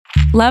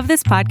Love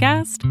this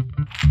podcast?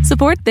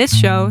 Support this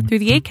show through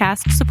the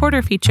Acast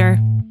supporter feature.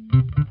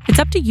 It's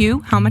up to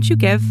you how much you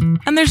give,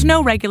 and there's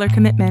no regular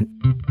commitment.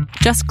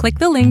 Just click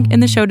the link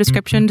in the show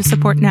description to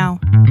support now.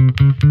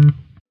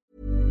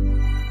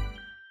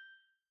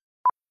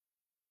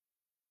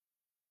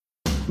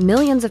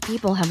 Millions of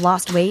people have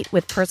lost weight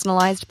with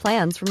personalized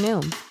plans from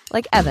Noom.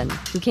 Like Evan,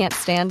 who can't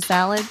stand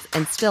salads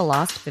and still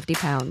lost 50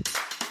 pounds.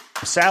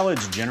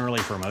 Salads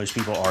generally for most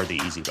people are the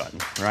easy button,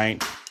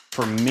 right?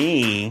 For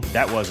me,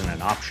 that wasn't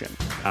an option.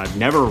 I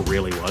never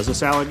really was a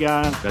salad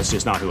guy. That's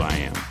just not who I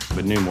am.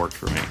 But Noom worked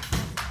for me.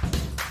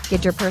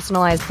 Get your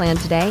personalized plan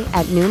today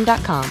at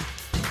Noom.com.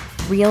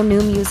 Real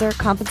Noom user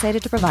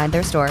compensated to provide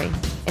their story.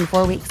 In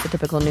 4 weeks, the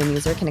typical Noom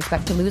user can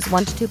expect to lose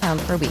 1 to 2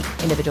 pounds per week.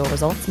 Individual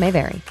results may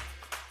vary.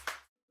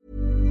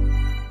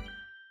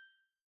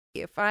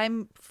 If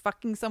I'm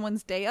fucking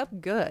someone's day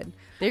up, good.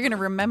 They're going to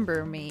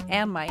remember me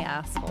and my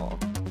asshole.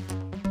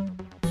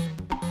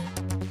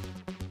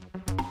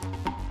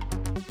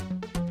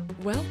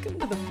 Welcome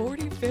to the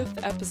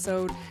 45th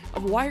episode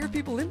of Why Are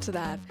People Into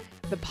That?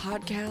 The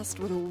podcast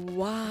with a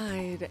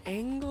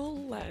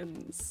wide-angle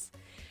lens.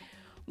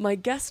 My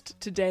guest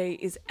today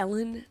is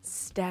Ellen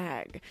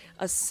Stagg,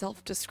 a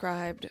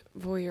self-described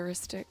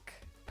voyeuristic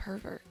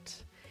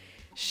pervert.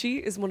 She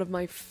is one of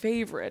my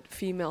favorite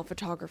female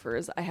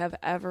photographers I have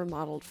ever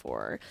modeled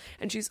for,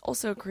 and she's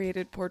also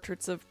created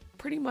portraits of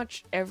pretty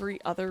much every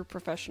other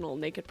professional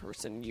naked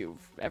person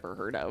you've ever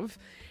heard of.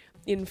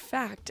 In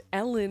fact,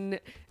 Ellen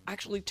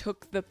actually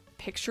took the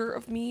picture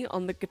of me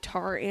on the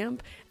guitar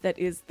amp that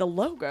is the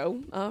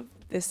logo of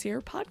this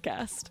here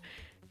podcast.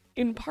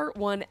 In part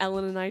 1,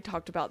 Ellen and I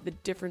talked about the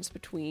difference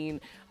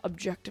between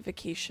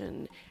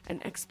objectification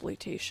and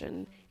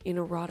exploitation in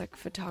erotic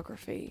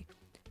photography.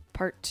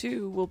 Part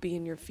 2 will be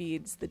in your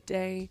feeds the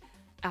day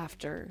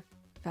after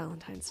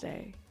Valentine's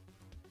Day.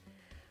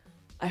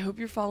 I hope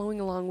you're following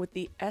along with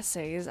the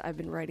essays I've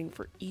been writing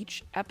for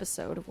each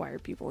episode of Why Are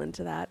People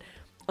Into That?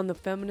 On the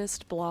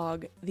feminist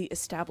blog The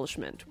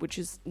Establishment, which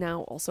is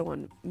now also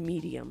on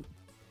Medium.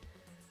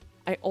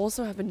 I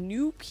also have a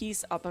new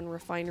piece up on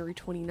Refinery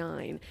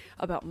 29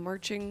 about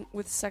marching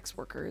with sex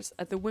workers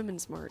at the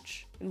Women's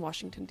March in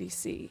Washington,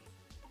 D.C.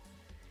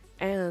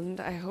 And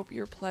I hope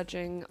you're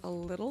pledging a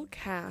little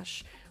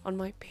cash on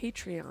my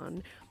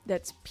Patreon.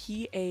 That's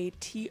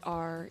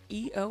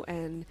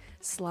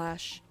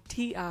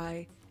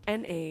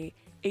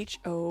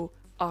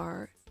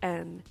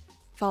patreon.com/TINAHORN.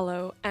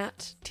 Follow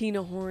at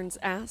Tina Horn's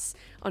Ass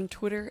on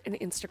Twitter and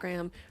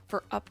Instagram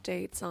for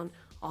updates on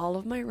all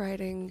of my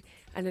writing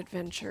and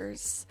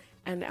adventures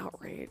and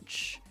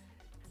outrage.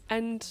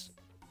 And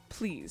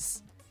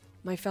please,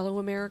 my fellow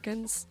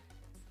Americans,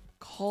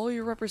 call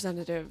your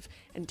representative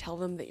and tell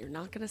them that you're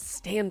not going to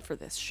stand for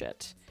this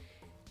shit.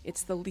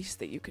 It's the least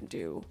that you can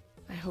do.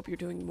 I hope you're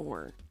doing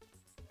more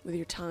with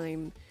your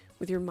time,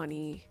 with your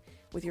money,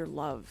 with your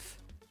love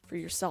for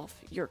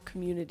yourself, your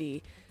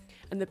community,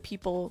 and the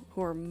people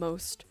who are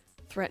most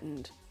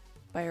threatened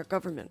by our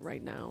government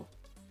right now.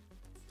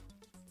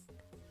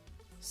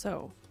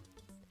 So,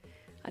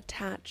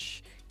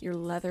 attach your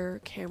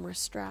leather camera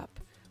strap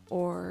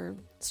or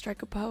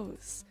strike a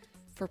pose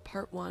for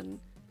part 1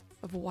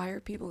 of Why Are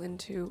People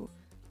Into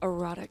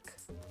Erotic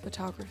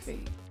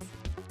Photography.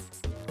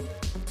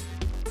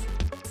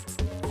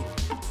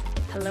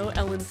 Hello,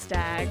 Ellen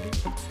Stagg.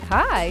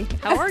 Hi.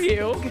 How are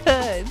you?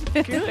 Good.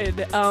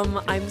 Good.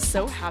 I'm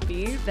so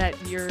happy that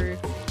you're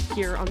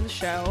here on the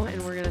show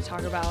and we're going to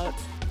talk about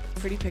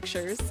pretty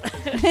pictures.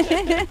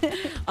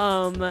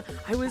 I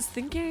was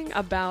thinking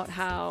about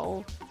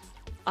how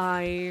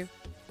I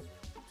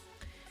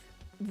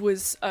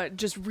was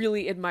just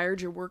really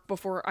admired your work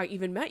before I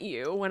even met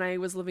you when I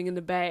was living in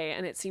the Bay,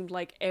 and it seemed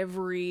like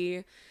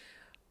every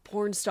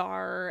porn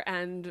star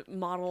and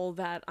model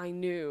that I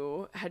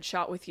knew had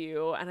shot with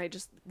you, and I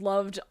just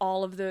loved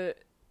all of the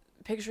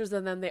pictures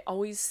of them. They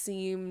always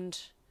seemed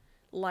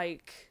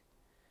like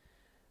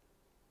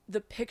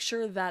the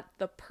picture that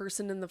the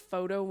person in the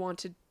photo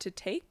wanted to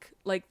take,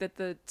 like that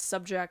the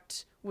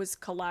subject was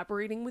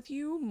collaborating with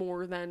you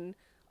more than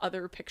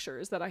other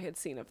pictures that I had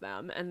seen of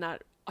them, and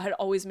that had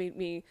always made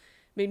me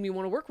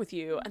want to work with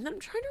you. And then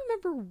I'm trying to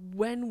remember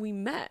when we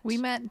met. We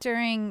met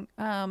during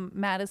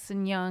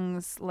Madison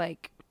Young's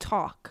like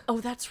talk.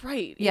 Oh, that's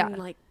right. Yeah. In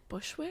like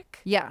Bushwick?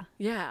 Yeah.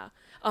 Yeah.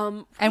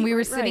 And we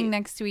were sitting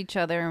next to each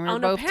other and we were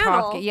on both a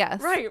panel. talking.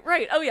 Yes.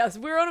 Right. Oh, yes.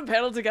 We were on a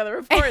panel together.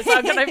 Of course.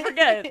 How could I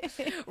forget?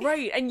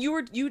 Right. And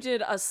you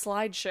did a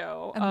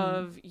slideshow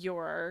of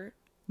your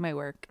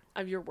work.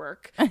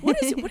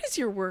 What is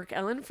your work,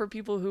 Ellen, for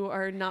people who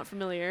are not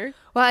familiar?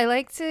 Well, I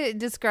like to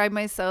describe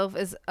myself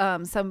as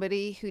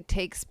somebody who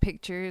takes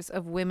pictures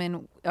of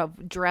women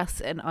of dress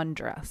and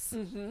undress.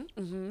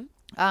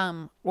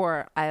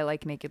 Or I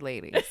like naked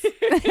ladies.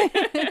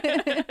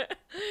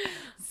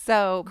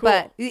 So, cool.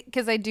 But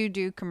because I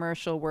do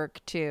commercial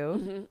work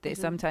too, they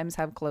sometimes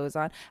have clothes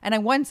on,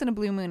 and once in a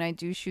blue moon I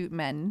do shoot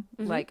men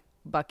like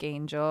Buck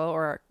Angel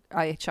or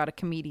I shot a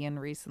comedian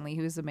recently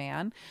who's a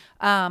man.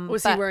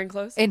 Was he wearing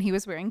clothes? And he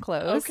was wearing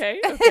clothes. Okay.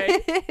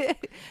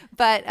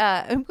 But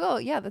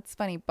well, yeah, that's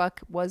funny.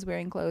 Buck was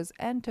wearing clothes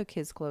and took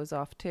his clothes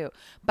off too.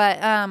 But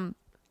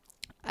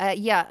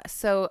yeah,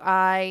 so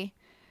I'm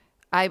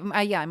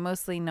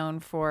mostly known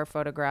for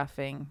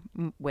photographing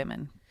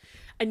women.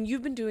 And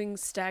you've been doing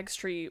Stag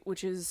Street,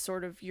 which is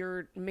sort of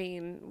your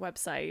main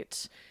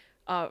website,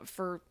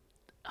 for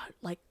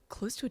like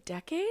close to a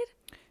decade?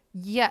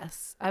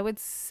 Yes, I would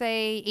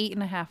say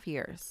 8.5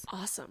 years.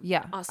 Awesome.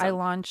 Yeah, Awesome. I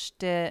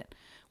launched it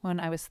when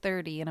I was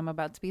 30 and I'm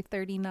about to be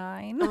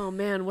 39. Oh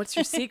man, what's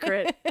your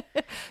secret?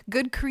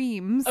 Good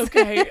creams.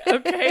 Okay.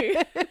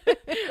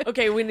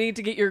 Okay, we need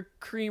to get your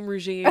cream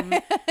regime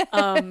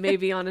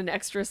maybe on an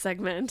extra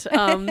segment.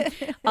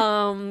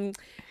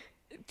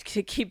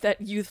 To keep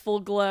that youthful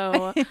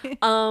glow.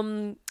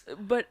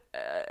 But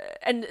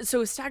and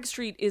so Stag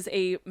Street is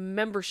a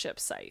membership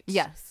site.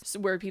 Yes.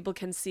 Where people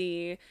can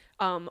see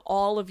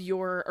all of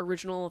your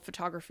original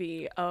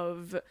photography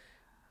of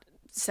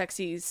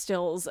sexy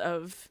stills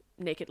of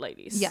naked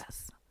ladies.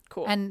 Yes.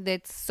 Cool. And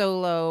it's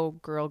solo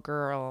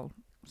girl.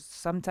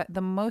 Sometimes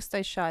the most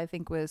I shot, I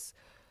think, was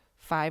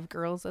 5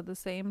 girls at the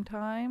same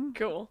time.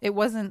 Cool. It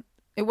wasn't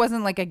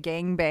like a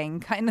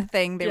gangbang kind of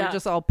thing. They were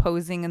just all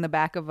posing in the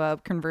back of a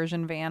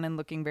conversion van and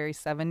looking very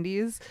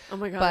 70s. Oh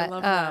my God, but, I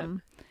love that.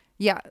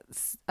 Yeah.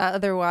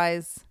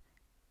 Otherwise,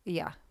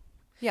 yeah.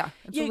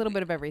 It's a little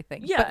bit of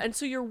everything. Yeah, But and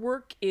so your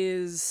work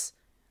is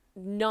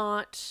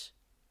not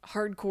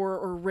hardcore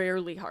or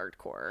rarely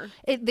hardcore.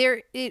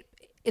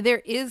 there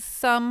is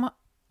some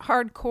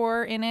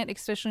hardcore in it,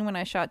 especially when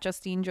I shot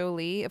Justine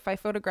Jolie. If I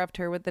photographed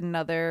her with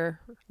another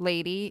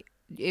lady,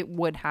 it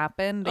would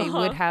happen. They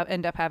would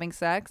end up having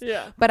sex.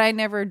 Yeah. But I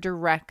never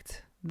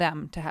direct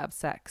them to have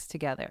sex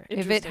together. If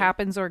it Interesting.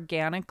 happens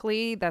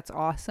organically, that's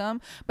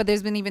awesome. But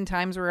there's been even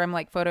times where I'm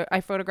like,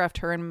 I photographed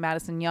her and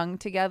Madison Young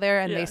together,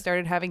 and they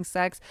started having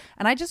sex,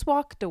 and I just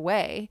walked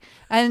away,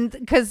 and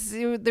because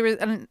there was.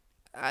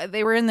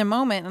 They were in the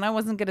moment, and I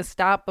wasn't going to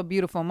stop a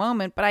beautiful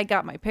moment, but I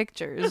got my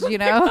pictures, you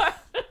know?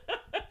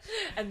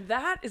 And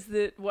that is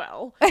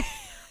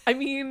I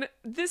mean,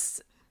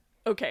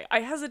 okay, I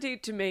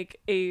hesitate to make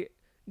a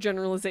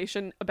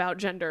generalization about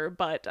gender,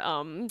 but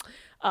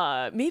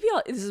maybe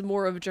this is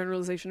more of a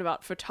generalization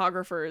about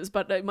photographers,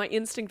 but my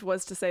instinct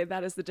was to say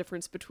that is the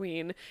difference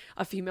between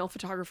a female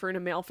photographer and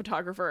a male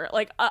photographer.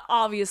 Like,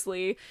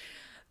 obviously,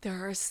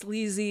 there are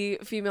sleazy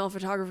female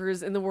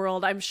photographers in the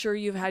world. I'm sure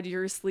you've had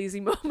your sleazy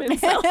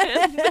moments,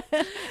 Ellen.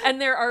 And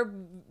there are,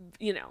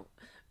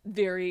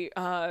 very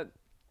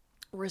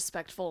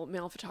respectful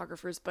male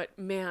photographers, but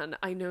man,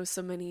 I know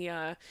so many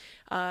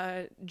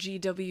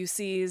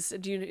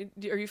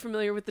GWCs. Are you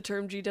familiar with the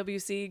term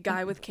GWC,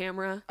 guy with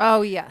camera?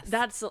 Oh, yes.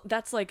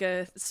 That's like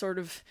a sort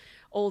of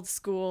old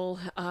school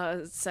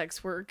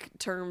sex work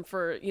term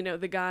for,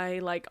 the guy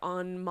like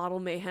on Model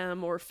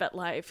Mayhem or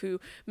FetLife who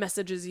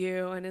messages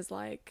you and is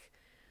like,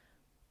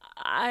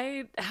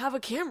 I have a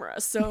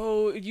camera,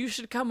 so you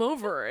should come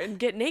over and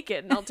get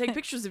naked and I'll take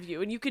pictures of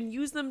you and you can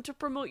use them to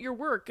promote your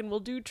work and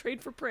we'll do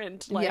trade for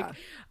print.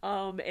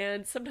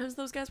 And sometimes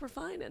those guys were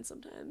fine and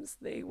sometimes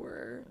they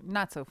were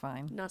not so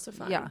fine.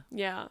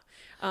 Yeah.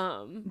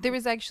 There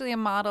was actually a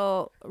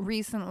model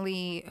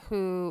recently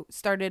who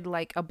started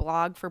like a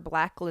blog for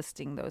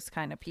blacklisting those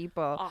kind of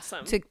people.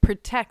 Awesome. To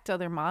protect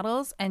other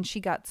models, and she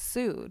got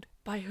sued.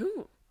 By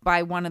who?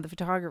 By one of the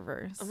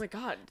photographers. Oh my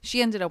God.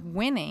 She ended up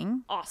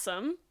winning.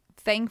 Awesome.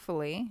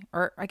 Thankfully,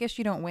 or I guess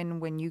you don't win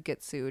when you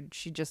get sued.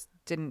 She just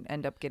didn't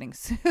end up getting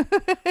sued.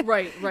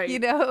 Right.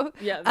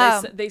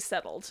 Yeah, they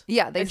settled.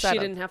 Yeah, they settled. She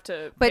didn't have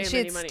to but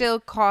pay it still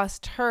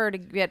cost her to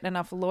get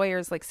enough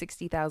lawyers like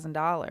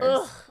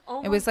 $60,000.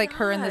 Oh it was like God.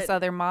 her and this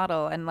other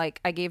model, and like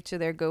I gave to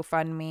their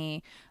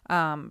GoFundMe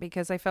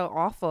because I felt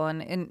awful,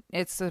 and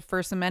it's the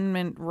First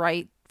Amendment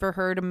right for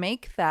her to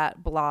make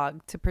that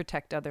blog to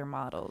protect other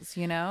models,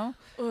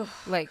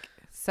 like.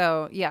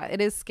 So yeah,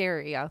 it is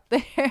scary out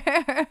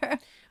there.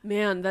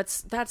 Man,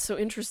 that's so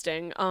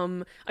interesting.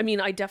 I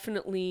mean, I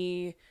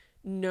definitely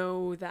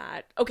know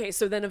that. Okay,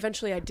 so then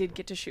eventually I did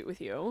get to shoot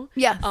with you.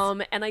 Yes.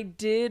 And I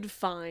did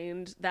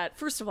find that,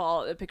 first of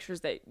all, the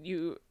pictures that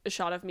you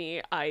shot of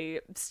me,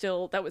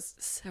 that was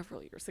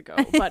several years ago,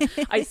 but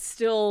I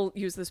still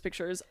use those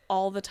pictures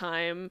all the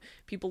time.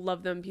 People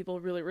love them. People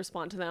really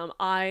respond to them.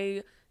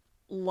 I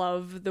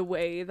love the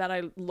way that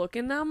I look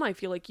in them. I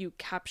feel like you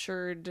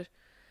captured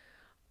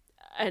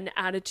an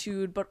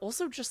attitude, but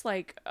also just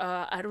like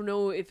I don't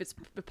know if it's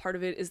part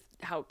of it is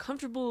how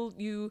comfortable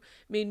you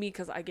made me,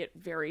 because I get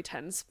very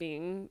tense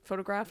being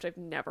photographed. I've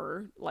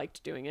never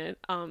liked doing it.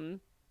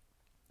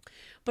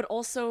 But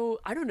also,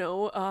 I don't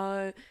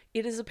know,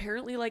 it is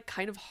apparently like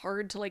kind of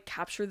hard to like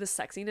capture the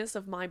sexiness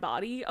of my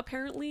body,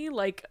 apparently.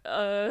 Like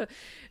that's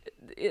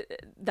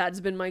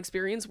been my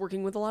experience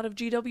working with a lot of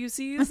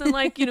GWCs and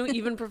like,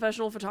 even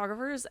professional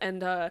photographers.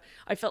 And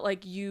I felt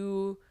like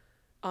you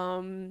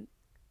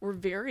were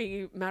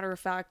very matter of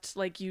fact,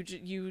 like you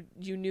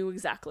knew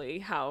exactly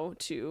how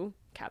to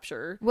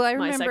capture my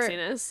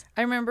sexiness.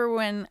 I remember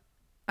when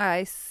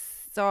I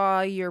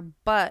saw your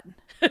butt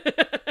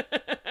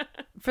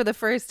for the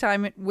first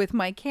time with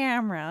my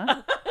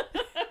camera,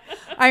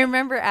 I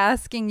remember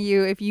asking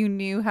you if you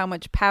knew how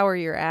much power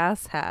your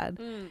ass had.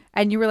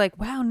 And you were like,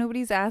 wow,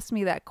 nobody's asked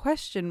me that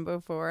question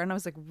before. And I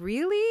was like,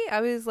 really?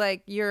 I was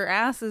like, your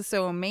ass is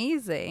so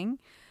amazing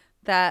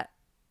that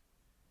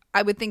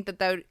I would think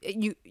that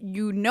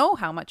you know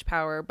how much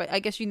power, but I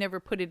guess you never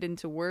put it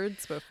into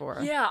words before.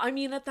 Yeah, I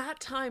mean, at that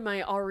time,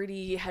 I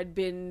already had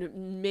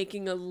been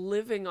making a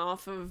living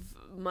off of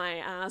my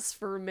ass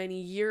for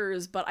many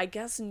years, but I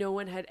guess no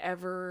one had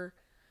ever...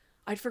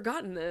 I'd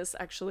forgotten this,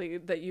 actually,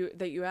 that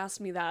you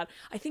asked me that.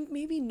 I think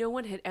maybe no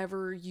one had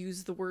ever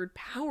used the word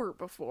power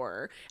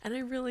before, and I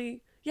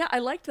really... Yeah, I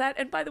liked that,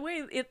 and by the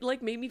way, it,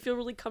 like, made me feel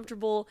really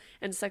comfortable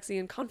and sexy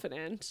and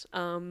confident.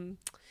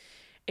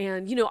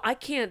 And, you know, I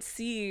can't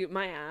see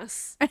my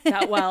ass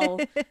that well,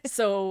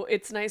 so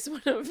it's nice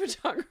when a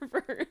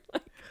photographer,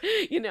 like,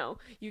 you know,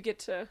 you get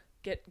to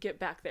get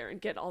back there and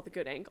get all the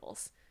good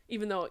angles.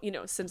 Even though, you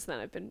know, since then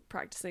I've been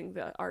practicing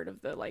the art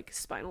of the, like,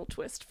 spinal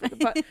twist for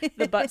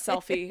the butt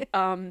selfie.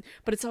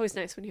 But it's always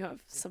nice when you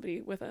have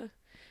somebody with a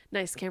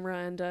nice camera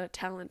and a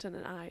talent and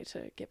an eye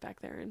to get back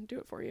there and do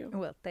it for you.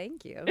 Well,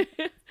 thank you.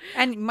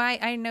 And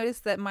I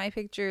noticed that my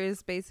picture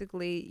is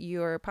basically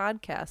your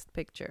podcast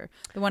picture,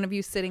 the one of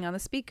you sitting on the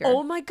speaker.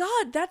 Oh my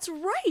God, that's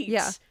right.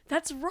 Yeah.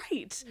 That's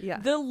right. Yeah.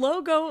 The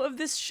logo of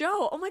this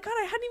show. Oh my God,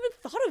 I hadn't even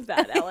thought of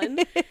that, Ellen.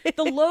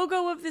 The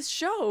logo of this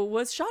show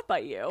was shot by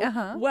you.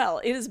 Uh-huh.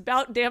 Well, it is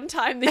about damn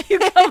time that you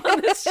come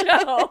on this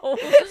show.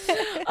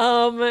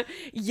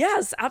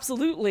 Yes,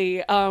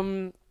 absolutely.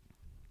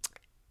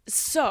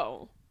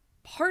 So...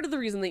 part of the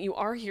reason that you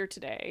are here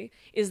today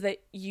is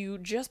that you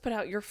just put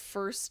out your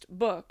first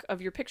book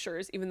of your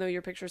pictures, even though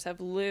your pictures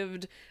have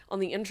lived on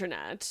the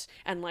internet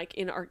and like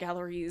in art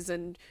galleries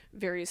and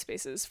various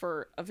spaces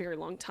for a very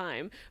long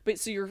time. But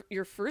so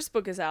your first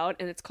book is out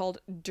and it's called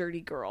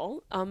Dirty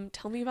Girl.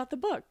 Tell me about the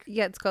book.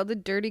 Yeah, it's called the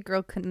Dirty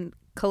Girl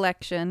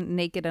Collection,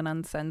 Naked and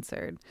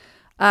Uncensored.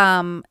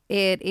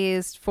 It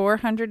is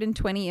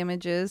 420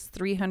 images,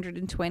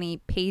 320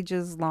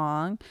 pages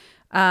long.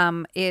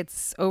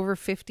 It's over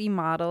 50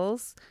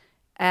 models,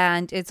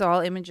 and it's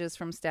all images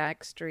from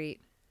Stag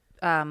Street.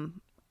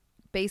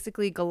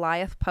 Basically,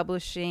 Goliath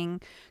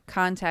Publishing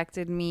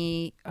contacted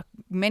me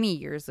many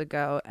years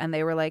ago, and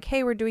they were like,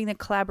 hey, we're doing a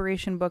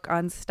collaboration book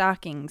on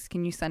stockings.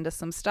 Can you send us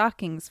some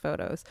stockings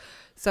photos?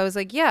 So I was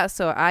like, yeah.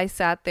 So I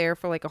sat there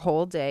for like a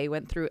whole day,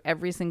 went through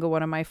every single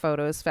one of my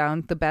photos,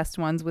 found the best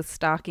ones with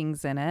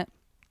stockings in it,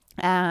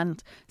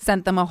 and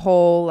sent them a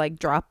whole like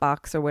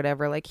Dropbox or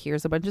whatever, like,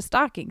 here's a bunch of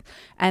stockings.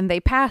 And they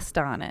passed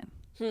on it.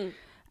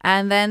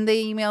 And then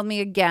they emailed me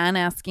again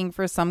asking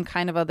for some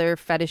kind of other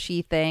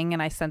fetishy thing,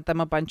 and I sent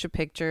them a bunch of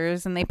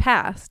pictures and they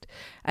passed.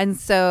 And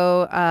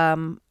so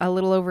a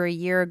little over a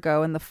year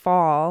ago, in the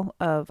fall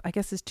of, I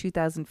guess it's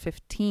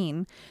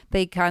 2015,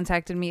 they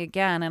contacted me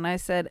again, and I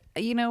said,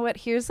 you know what,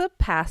 here's a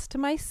pass to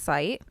my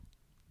site.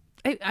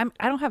 I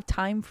don't have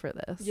time for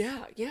this.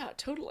 Yeah,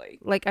 totally.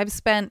 Like, I've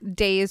spent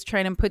days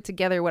trying to put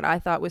together what I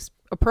thought was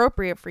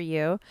appropriate for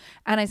you.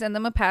 And I sent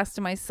them a pass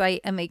to my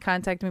site, and they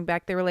contacted me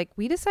back. They were like,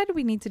 we decided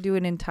we need to do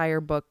an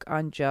entire book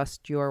on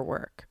just your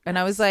work. And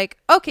I was like,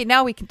 okay,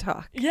 now we can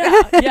talk.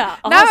 Yeah. Now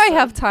Awesome. I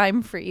have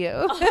time for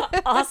you.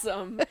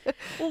 Awesome.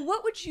 Well,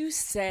 what would you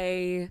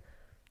say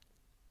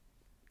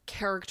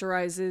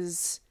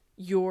characterizes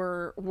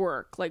your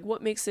work? Like,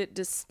 what makes it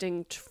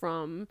distinct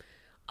from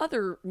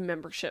other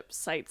membership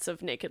sites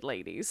of naked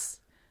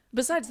ladies,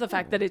 besides the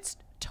fact that it's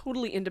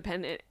totally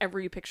independent?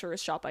 Every picture is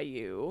shot by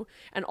you,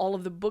 and all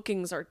of the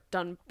bookings are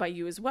done by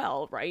you as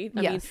well, right?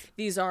 I mean,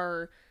 these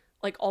are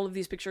like, all of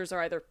these pictures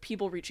are either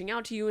people reaching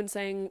out to you and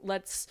saying,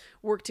 let's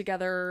work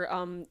together,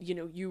 you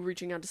know, you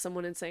reaching out to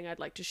someone and saying, I'd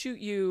like to shoot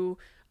you.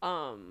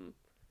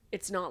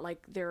 It's not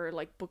like they're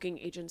like booking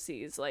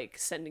agencies like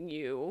sending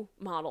you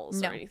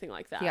models or anything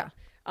like that. Yeah.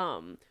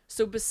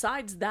 So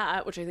besides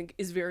that, which I think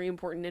is very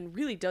important and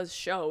really does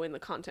show in the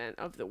content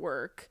of the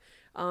work,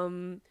 I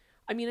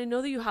mean, I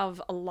know that you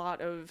have a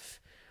lot of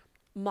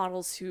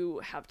models who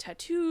have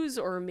tattoos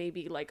or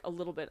maybe like a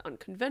little bit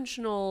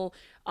unconventional,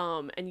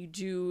 and you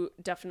do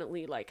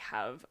definitely like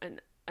have an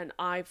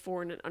eye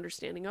for and an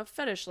understanding of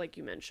fetish, like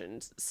you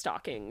mentioned,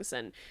 stockings,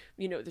 and,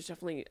 you know, there's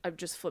definitely, I'm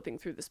just flipping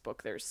through this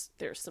book, there's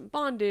some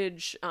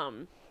bondage,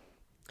 and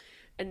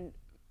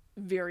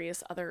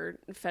various other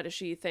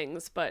fetishy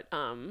things, but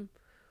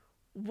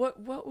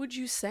what would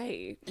you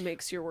say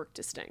makes your work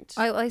distinct?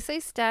 I say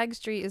Stag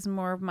Street is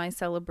more of my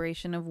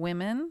celebration of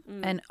women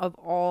and of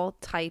all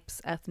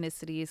types,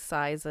 ethnicities,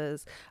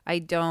 sizes. I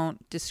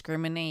don't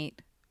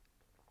discriminate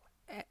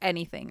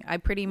anything. I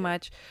pretty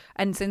much,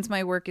 and since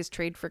my work is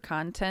trade for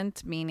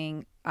content,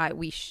 meaning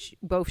we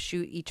both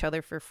shoot each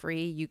other for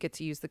free. You get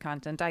to use the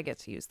content. I get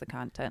to use the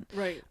content.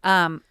 Right.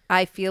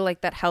 I feel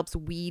like that helps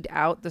weed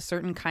out the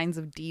certain kinds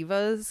of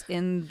divas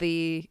in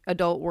the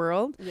adult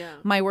world. Yeah.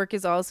 My work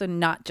is also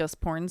not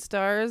just porn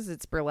stars.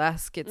 It's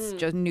burlesque. It's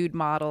just nude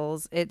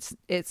models. It's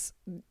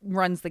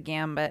runs the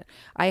gambit.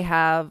 I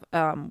have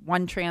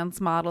one trans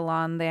model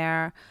on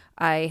there.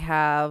 I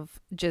have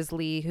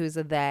Gisli, who's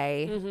a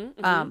they.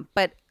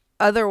 But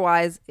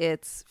otherwise,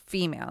 it's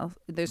female.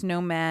 There's no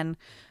men.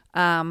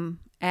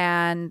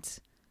 And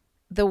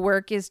the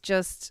work is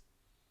just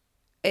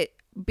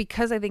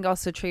because I think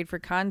also trade for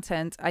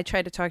content, I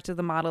try to talk to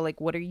the model like,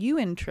 what are you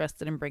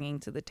interested in bringing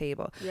to the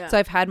table? Yeah. So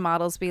I've had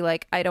models be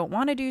like, I don't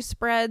want to do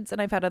spreads.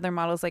 And I've had other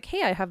models like,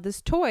 hey, I have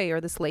this toy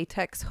or this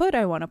latex hood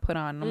I want to put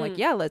on. And I'm like,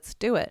 yeah, let's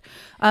do it.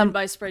 And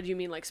by spread, you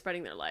mean like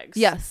spreading their legs?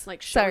 Yes.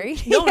 Like Sorry.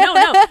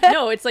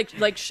 No. It's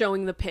like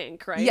showing the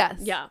pink, right? Yes.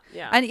 Yeah.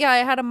 And yeah, I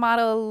had a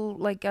model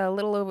like a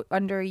little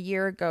under a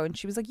year ago, and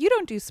she was like, you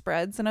don't do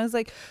spreads. And I was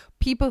like,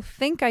 people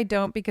think I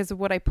don't because of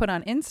what I put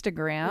on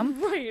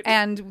Instagram. Right.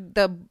 And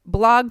the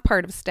blog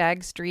part of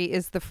Stag Street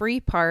is the free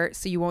part,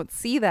 so you won't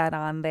see that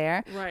on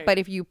there. Right. But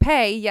if you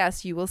pay,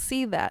 yes, you will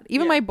see that.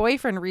 Even Yeah. my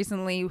boyfriend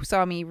recently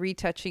saw me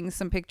retouching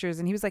some pictures,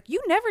 and he was like,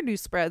 you never do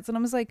spreads. And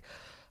I was like,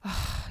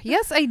 oh,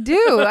 yes, I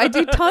do. I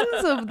do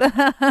tons of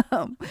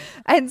them.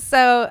 And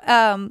so,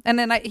 and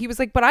then he was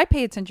like, but I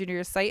pay attention to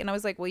your site. And I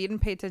was like, well, you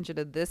didn't pay attention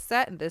to this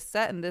set and this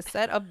set and this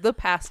set of the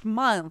past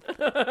month.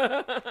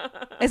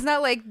 It's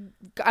not like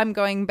I'm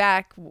going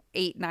back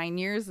 8-9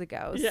 years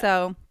ago. Yeah.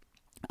 So,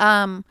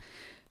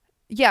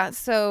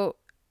 so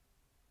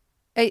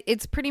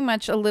it's pretty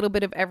much a little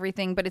bit of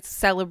everything, but it's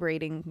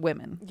celebrating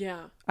women.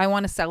 Yeah. I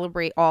want to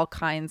celebrate all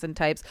kinds and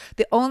types.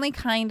 The only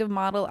kind of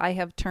model I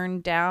have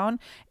turned down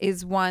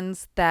is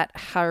ones that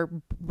are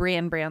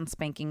brand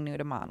spanking new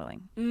to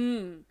modeling.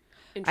 Interesting.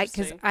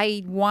 Because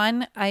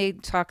I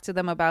talked to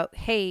them about,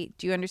 hey,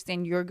 do you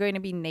understand you're going to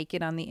be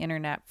naked on the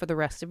internet for the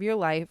rest of your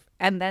life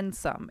and then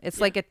some?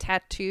 It's like a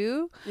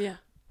tattoo, Yeah.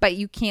 but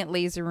you can't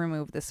laser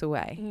remove this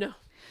away. No.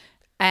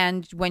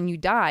 And when you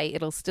die,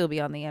 it'll still be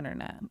on the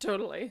internet.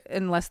 Totally.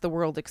 Unless the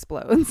world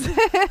explodes.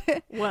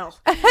 Well,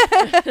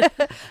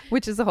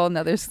 which is a whole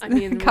nother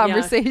conversation.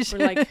 conversation.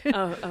 We're like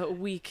a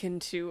week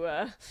into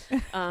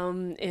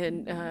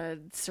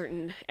in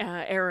certain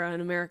era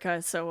in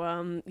America.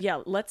 So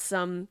let's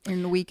in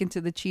the week into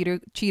the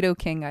Cheeto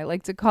King, I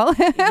like to call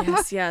him.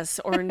 yes,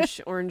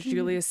 Orange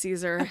Julius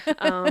Caesar.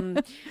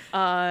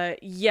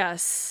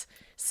 Yes.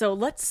 So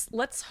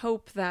let's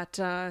hope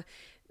that.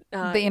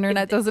 The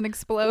internet doesn't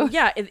explode.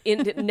 Yeah,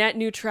 in net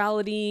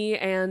neutrality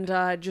and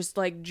just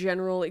like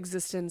general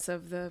existence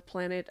of the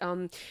planet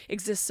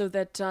exists so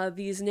that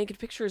these naked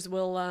pictures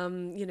will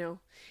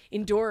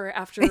endure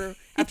after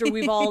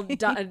we've all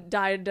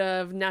died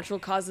of natural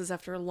causes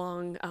after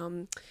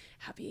long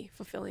happy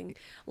fulfilling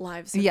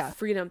lives of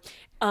freedom.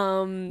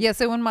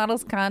 So when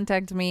models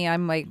contact me,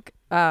 I'm like,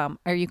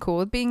 are you cool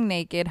with being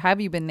naked?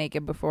 Have you been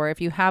naked before? If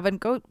you haven't,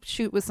 go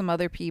shoot with some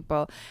other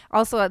people.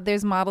 Also,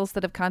 there's models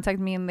that have contacted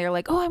me and they're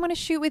like, oh, I want to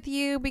shoot with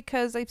you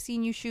because I've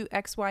seen you shoot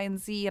X, Y, and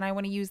Z and I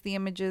want to use the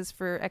images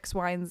for X,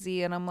 Y, and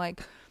Z. And I'm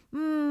like,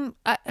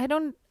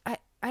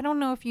 I don't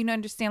know if you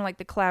understand like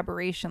the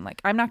collaboration.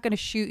 Like, I'm not going to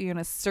shoot you in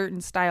a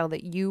certain style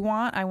that you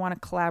want. I want to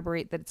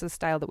collaborate that it's a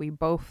style that we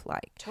both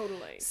like.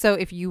 Totally. So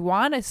if you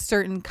want a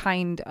certain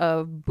kind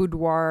of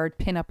boudoir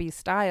pin-up-y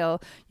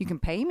style, you can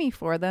pay me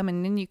for them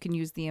and then you can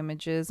use the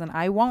images and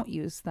I won't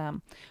use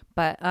them.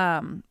 But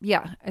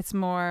it's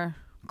more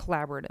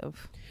collaborative.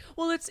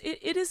 Well,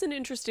 it is an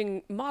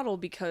interesting model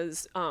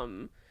because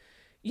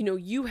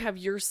you have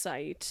your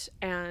site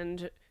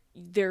and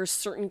there's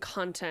certain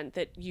content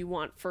that you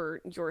want for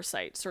your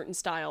site, certain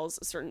styles,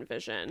 a certain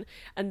vision.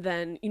 And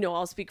then,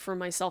 I'll speak for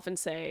myself and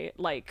say,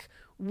 like,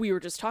 we were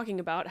just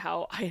talking about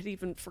how I had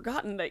even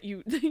forgotten that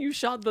you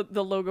shot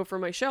the logo for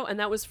my show.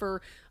 And that was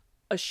for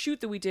a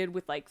shoot that we did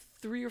with like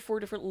 3 or 4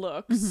 different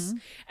looks. Mm-hmm.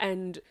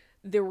 And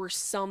there were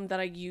some that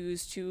I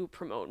used to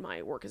promote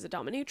my work as a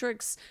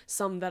dominatrix,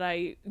 some that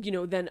I,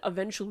 then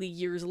eventually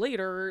years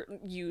later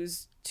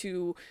use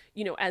to,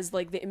 as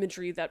like the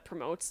imagery that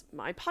promotes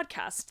my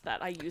podcast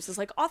that I use as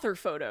like author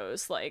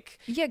photos, like.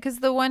 Yeah, because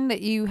the one that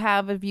you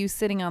have of you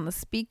sitting on the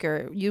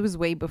speaker, it was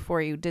way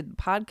before you did the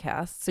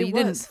podcast. So you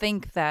didn't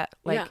think that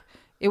like. Yeah.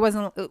 It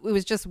wasn't, it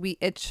was just,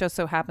 it just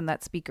so happened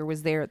that speaker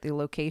was there at the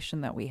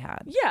location that we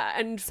had. Yeah.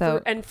 And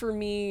for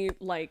me,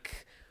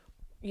 like,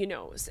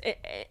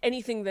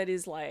 anything that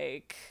is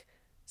like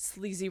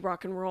sleazy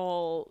rock and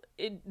roll,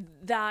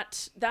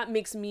 that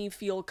makes me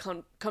feel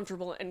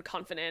comfortable and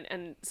confident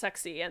and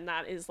sexy, and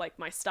that is like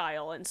my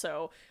style. And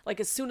so like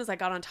as soon as I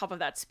got on top of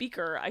that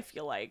speaker, I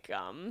feel like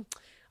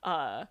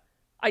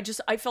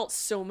I felt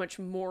so much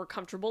more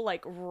comfortable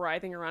like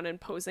writhing around and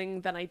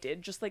posing than I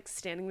did just like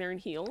standing there in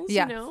heels,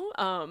 Yes. you know?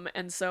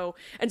 And so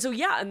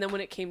yeah, and then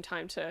when it came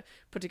time to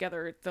put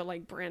together the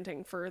like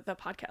branding for the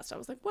podcast, I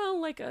was like,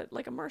 well, like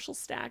a Marshall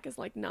stack is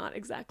like not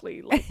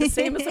exactly like the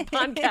same as a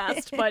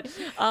podcast, but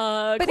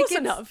close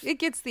enough. It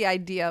gets the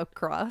idea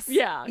across.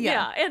 Yeah.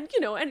 And you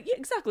know, and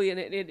exactly, and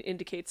it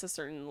indicates a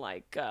certain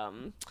like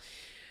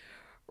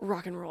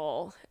rock and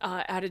roll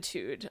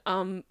attitude.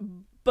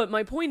 But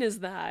my point is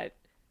that,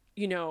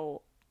 you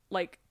know,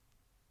 like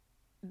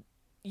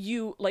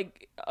you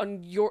like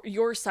on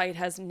your site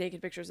has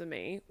naked pictures of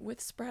me with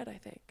spread, I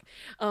think.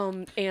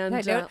 And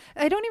I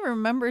don't even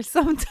remember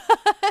sometimes.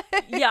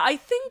 yeah, I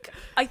think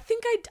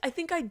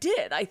I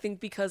did. I think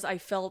because I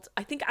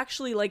think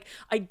actually like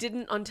I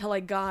didn't until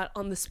I got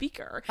on the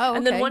speaker. Oh, okay.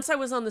 And then once I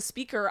was on the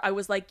speaker, I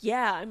was like,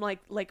 yeah, I'm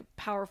like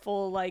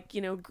powerful, like,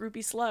 you know, groupie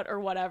slut or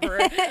whatever.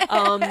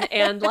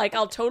 And like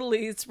I'll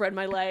totally spread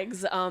my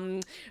legs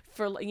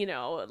for, you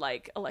know,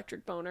 like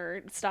electric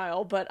boner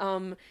style. But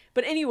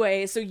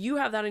anyway, so you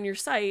have that on your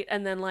site,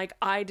 and then like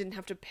I didn't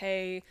have to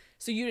pay,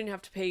 so you didn't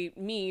have to pay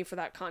me for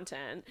that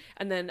content,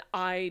 and then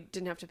I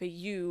didn't have to pay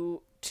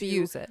you to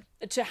use it,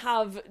 to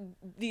have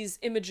these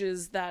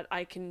images that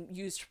I can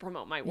use to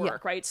promote my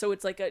work, right? So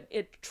it's like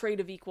a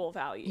trade of equal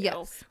value,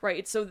 yes,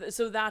 right? So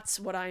that's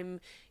what I'm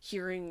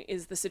hearing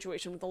is the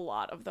situation with a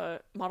lot of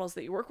the models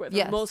that you work with,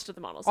 yes, or most of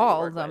the models,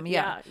 all of them, with.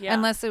 yeah,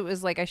 unless it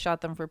was like I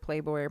shot them for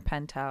Playboy or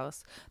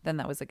Penthouse, then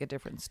that was like a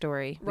different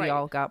story. Right. We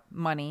all got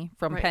money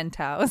from Right.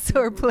 Penthouse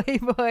or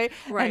Playboy,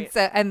 right?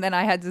 And then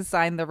I had to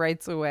sign the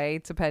rights away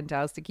to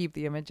Penthouse to keep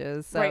the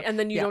images, so, right? And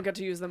then you don't get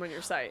to use them on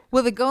your site.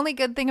 Well, the only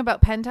good thing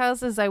about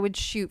Penthouse is I would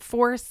shoot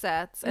 4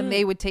 sets and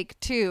they would take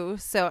 2,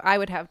 so I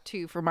would have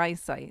 2 for my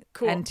site,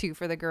 cool, and 2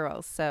 for the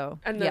girls. So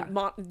and then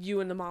you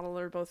and the model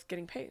are both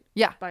getting paid.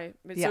 Yeah, by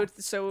yeah.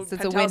 So it's a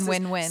Penthouse is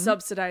win-win-win,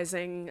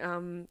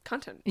 subsidizing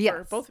content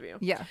for both of you.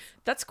 Yeah,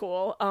 that's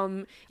cool.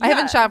 I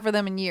haven't shot for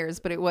them in years,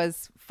 but it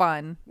was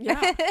fun.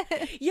 Yeah,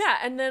 yeah,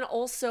 and then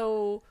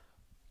also,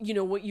 you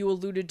know, what you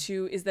alluded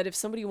to is that if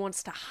somebody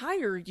wants to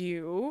hire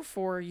you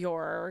for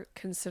your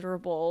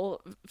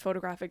considerable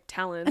photographic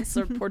talents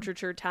or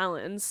portraiture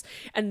talents,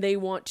 and they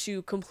want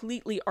to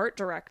completely art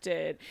direct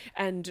it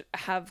and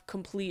have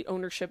complete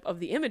ownership of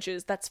the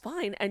images, that's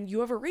fine. And you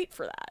have a rate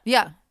for that.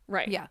 Yeah.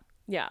 Right. Yeah.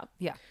 Yeah.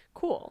 Yeah.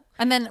 Cool.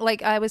 And then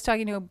like I was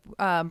talking to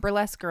a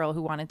burlesque girl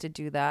who wanted to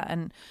do that,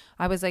 and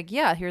I was like,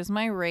 yeah, here's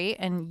my rate,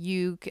 and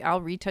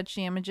I'll retouch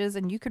the images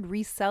and you could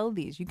resell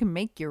these. You can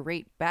make your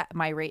rate back,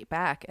 my rate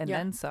back, and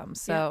then some.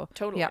 So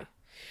totally. Yeah.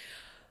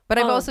 But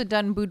I've also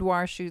done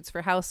boudoir shoots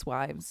for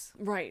housewives.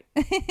 Right.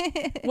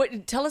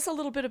 Tell us a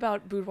little bit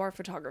about boudoir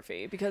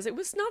photography, because it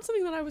was not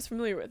something that I was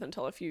familiar with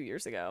until a few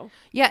years ago.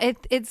 Yeah,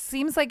 it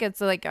seems like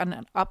it's like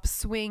an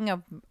upswing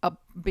of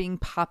being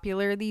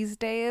popular these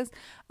days.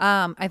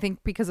 I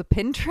think because of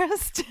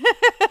Pinterest.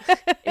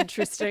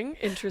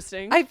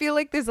 Interesting. I feel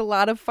like there's a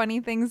lot of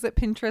funny things that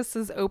Pinterest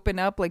has opened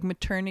up, like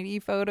maternity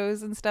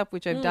photos and stuff,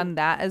 which I've done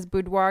that as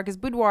boudoir, because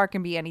boudoir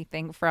can be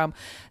anything from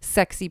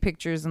sexy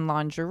pictures in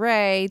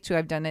lingerie to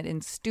I've done it in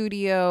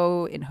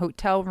studio, in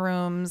hotel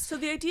rooms. So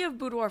the idea of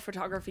boudoir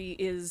photography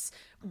is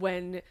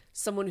when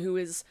someone who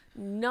is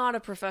not a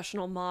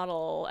professional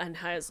model and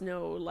has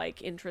no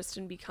like interest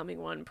in becoming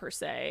one per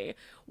se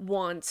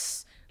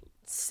wants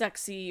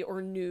sexy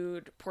or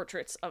nude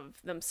portraits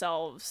of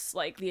themselves.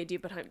 Like the idea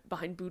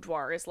behind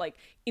boudoir is like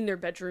in their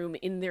bedroom,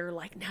 in their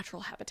like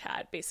natural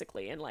habitat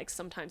basically, and like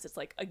sometimes it's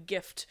like a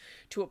gift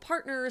to a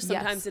partner,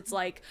 sometimes it's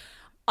like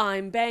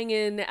I'm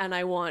banging and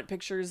I want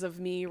pictures of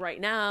me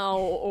right now,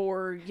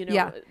 or you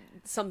know,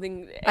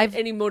 something,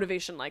 any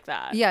motivation like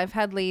that. Yeah, I've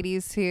had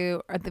ladies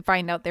who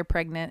find out they're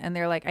pregnant and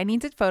they're like, I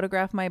need to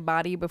photograph my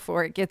body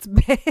before it gets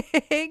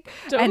big.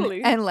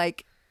 Totally. And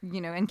like, you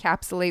know,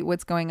 encapsulate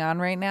what's going on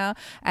right now.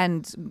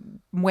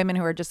 And women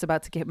who are just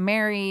about to get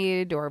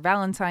married or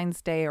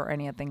Valentine's Day or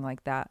anything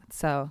like that.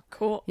 So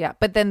cool. Yeah.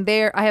 But then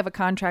I have a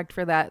contract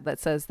for that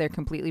says they're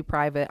completely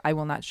private. I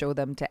will not show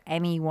them to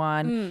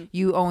anyone.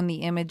 You own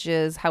the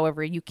images.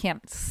 However, you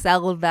can't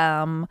sell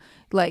them.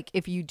 Like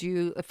if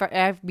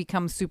I've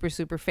become super,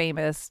 super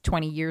famous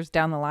 20 years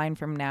down the line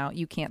from now,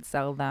 you can't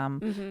sell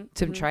them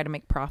to try to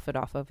make profit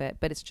off of it.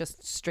 But it's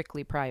just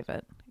strictly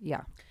private.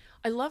 Yeah.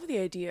 I love the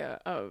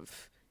idea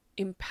of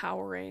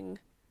empowering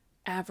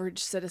average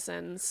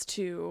citizens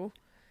to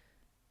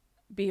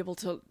be able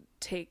to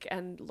take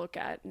and look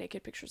at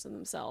naked pictures of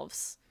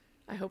themselves.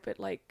 I hope that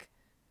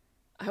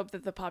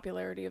the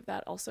popularity of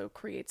that also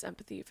creates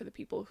empathy for the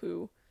people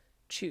who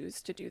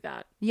choose to do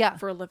that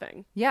for a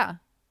living. Yeah.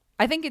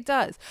 I think it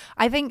does.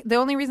 I think the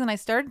only reason I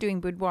started doing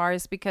boudoir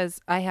is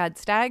because I had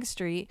Stag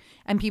Street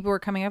and people were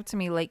coming up to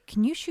me like,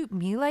 can you shoot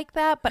me like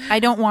that? But I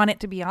don't want it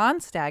to be on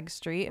Stag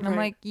Street. And I'm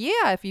like,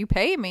 yeah, if you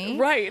pay me.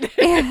 Right.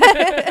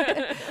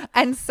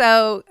 And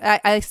so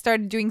I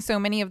started doing so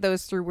many of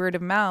those through word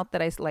of mouth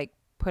that I like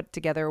put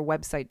together a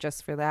website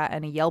just for that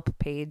and a Yelp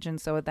page. And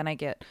so then I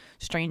get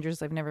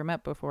strangers I've never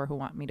met before who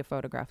want me to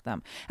photograph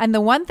them. And the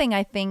one thing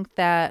I think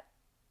that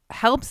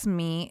helps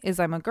me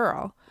is I'm a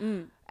girl.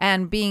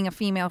 And being a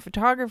female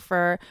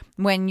photographer,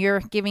 when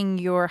you're giving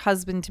your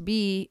husband to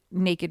be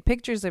naked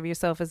pictures of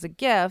yourself as a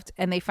gift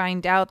and they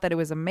find out that it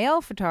was a male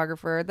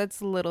photographer,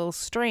 that's a little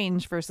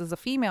strange versus a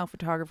female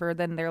photographer.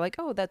 Then they're like,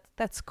 oh,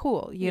 that's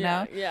cool, you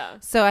know? Yeah.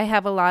 So I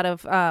have a lot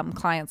of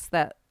clients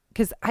that,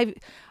 because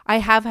I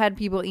have had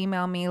people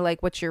email me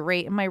like, what's your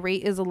rate? And my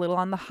rate is a little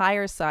on the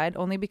higher side,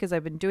 only because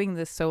I've been doing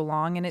this so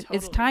long and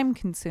it's time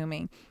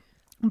consuming.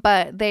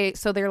 But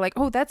they're like,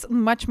 oh, that's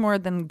much more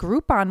than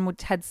Groupon,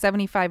 which had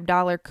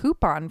 $75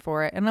 coupon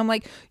for it. And I'm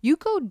like, you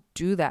go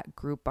do that,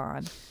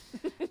 Groupon.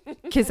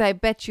 Because I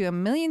bet you $1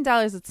 million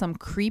it's some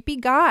creepy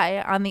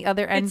guy on the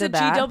other end of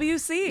that. It's a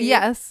GWC.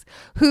 Yes.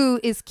 Who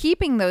is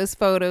keeping those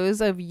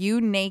photos of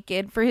you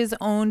naked for his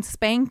own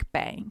spank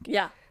bank.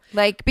 Yeah.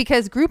 Like,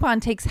 because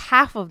Groupon takes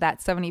half of that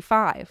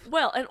 75.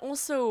 Well, and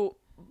also,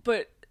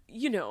 but,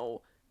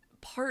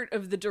 part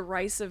of the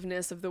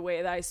derisiveness of the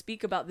way that I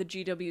speak about the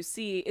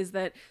GWC is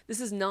that this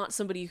is not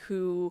somebody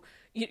who,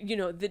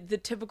 the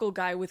typical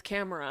guy with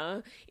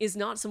camera is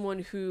not someone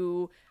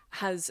who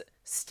has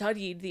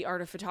studied the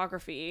art of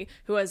photography,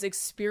 who has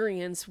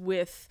experience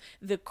with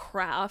the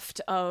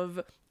craft of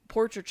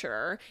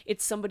portraiture.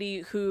 It's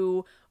somebody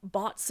who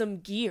bought some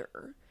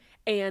gear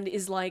and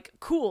is like,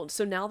 cool,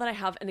 so now that I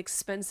have an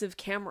expensive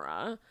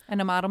camera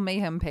and a Model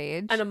Mayhem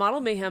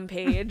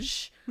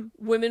page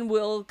women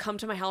will come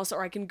to my house,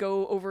 or I can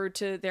go over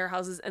to their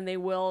houses and they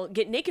will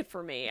get naked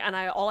for me, and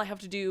all I have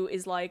to do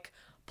is like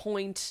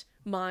point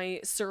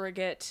my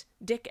surrogate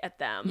dick at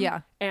them.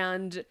 Yeah.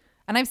 And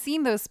I've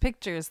seen those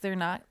pictures. They're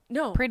not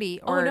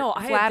pretty or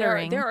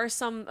flattering. There are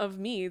some of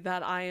me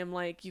that I am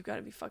like, you got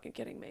to be fucking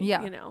kidding me.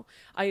 Yeah.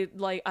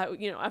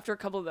 After a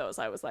couple of those,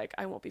 I was like,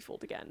 I won't be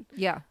fooled again.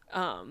 Yeah.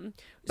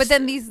 But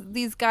then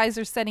these guys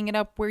are setting it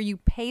up where you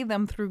pay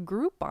them through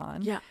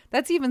Groupon. Yeah.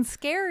 That's even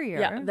scarier.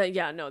 Yeah.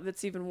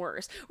 That's even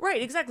worse. Right.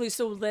 Exactly.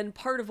 So then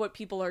part of what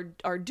people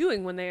are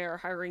doing when they are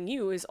hiring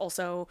you is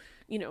also,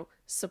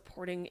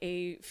 supporting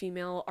a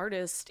female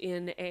artist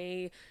in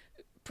a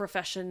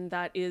profession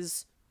that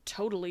is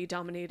totally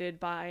dominated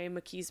by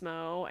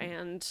machismo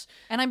and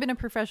I've been a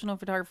professional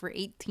photographer for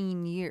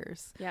 18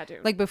 years. Yeah,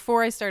 dude. Like,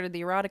 before I started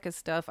the erotica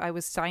stuff, I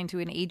was signed to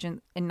an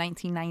agent in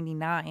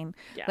 1999.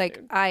 Yeah, like,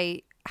 dude.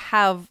 I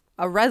have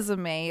a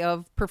resume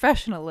of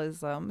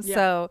professionalism. Yeah.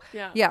 So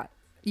Yeah.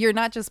 You're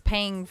not just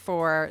paying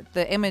for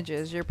the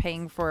images, you're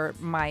paying for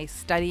my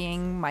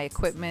studying, my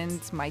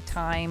equipment, my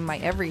time, my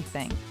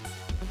everything.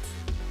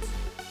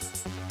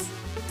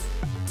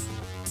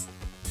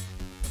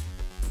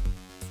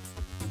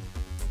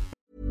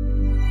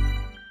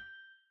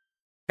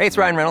 Hey, it's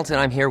Ryan Reynolds,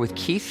 and I'm here with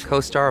Keith,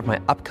 co-star of my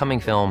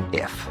upcoming film,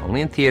 If, only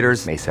in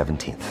theaters May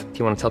 17th. Do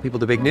you want to tell people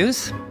the big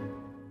news?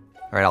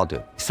 All right, I'll do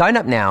it. Sign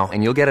up now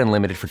and you'll get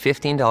unlimited for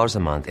 $15 a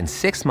month and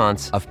 6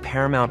 months of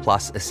Paramount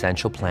Plus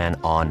Essential Plan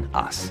on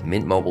us.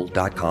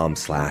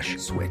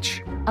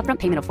 MintMobile.com/switch. Upfront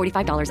payment of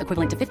 $45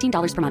 equivalent to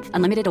 $15 per month.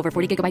 Unlimited over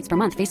 40 gigabytes per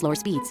month. Face lower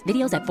speeds.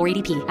 Videos at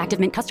 480p. Active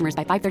Mint customers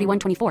by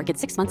 531.24 get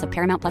 6 months of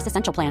Paramount Plus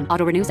Essential Plan.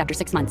 Auto renews after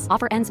 6 months.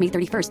 Offer ends May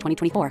 31st,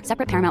 2024.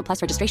 Separate Paramount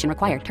Plus registration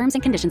required. Terms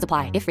and conditions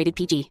apply if rated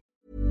PG.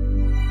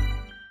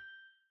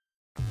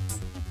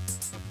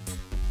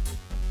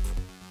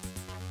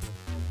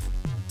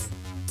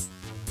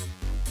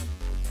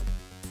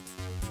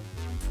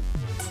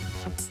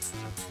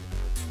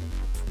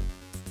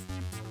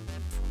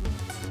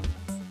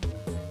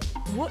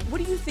 What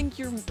do you think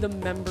the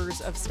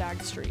members of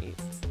Stag Street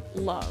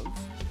love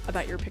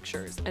about your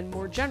pictures? And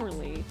more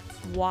generally,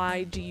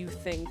 why do you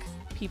think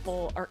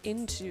people are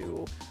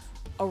into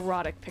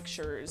erotic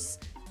pictures,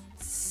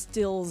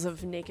 stills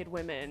of naked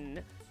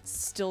women,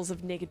 stills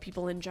of naked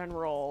people in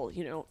general,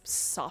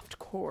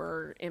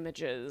 softcore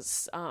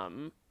images?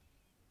 Why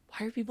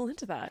are people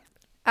into that?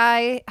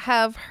 I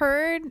have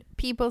heard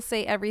people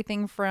say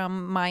everything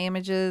from my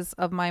images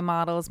of my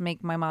models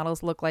make my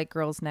models look like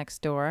girls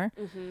next door,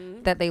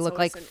 that they look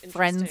like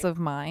friends of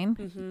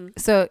mine.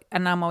 So,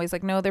 and I'm always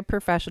like, no, they're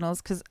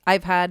professionals, because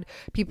I've had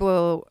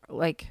people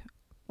like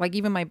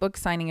even my book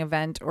signing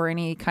event or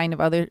any kind of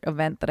other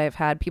event that I've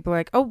had, people are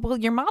like, oh, well,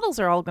 your models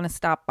are all going to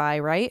stop by,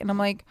 right? And I'm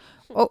like,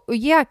 oh,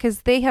 yeah,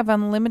 because they have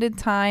unlimited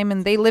time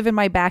and they live in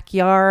my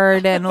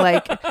backyard and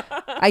like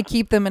I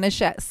keep them in a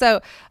shed.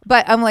 So,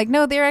 but I'm like,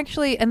 no, they're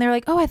actually, and they're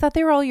like, oh, I thought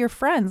they were all your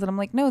friends. And I'm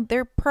like, no,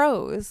 they're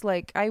pros.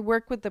 Like, I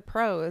work with the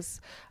pros.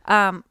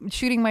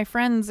 Shooting my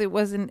friends, it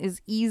wasn't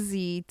as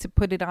easy to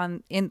put it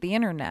on in the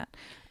internet.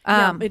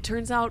 It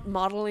turns out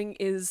modeling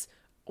is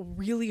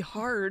really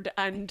hard,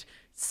 and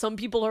some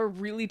people are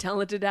really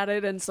talented at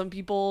it, and some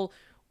people,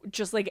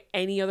 just like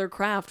any other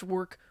craft,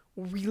 work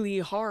really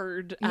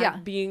hard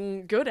at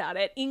being good at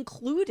it,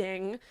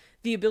 including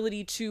the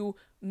ability to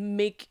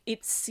make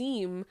it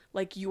seem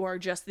like you are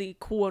just the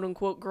quote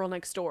unquote girl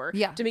next door.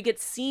 Yeah. To make it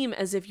seem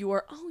as if you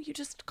are, oh, you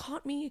just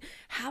caught me.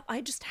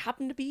 I just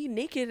happened to be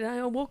naked and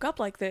I woke up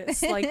like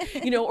this.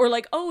 Like, or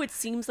like, oh, it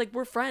seems like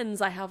we're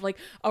friends. I have like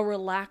a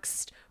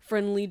relaxed,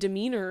 friendly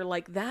demeanor.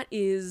 Like, that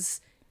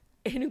is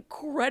an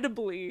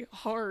incredibly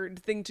hard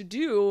thing to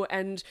do.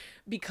 And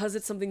because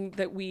it's something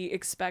that we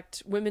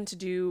expect women to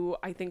do,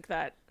 I think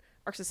that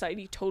our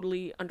society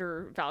totally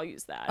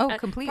undervalues that. Oh, And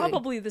completely.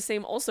 probably the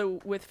same also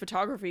with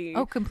photography.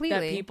 Oh,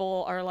 completely. That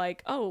people are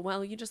like, oh,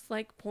 well, you just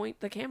like point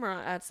the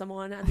camera at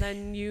someone and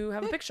then you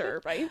have a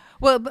picture, right?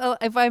 Well,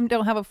 if I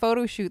don't have a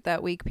photo shoot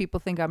that week, people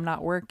think I'm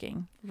not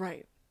working.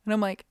 Right. And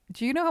I'm like,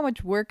 do you know how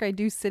much work I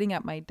do sitting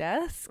at my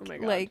desk? Oh my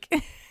God. Like,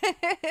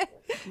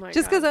 My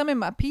just God. because I'm in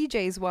my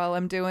PJs while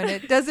I'm doing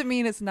it doesn't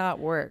mean it's not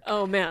work.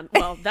 Oh man,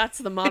 well that's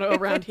the motto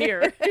around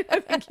here.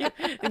 I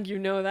think you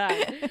know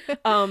that.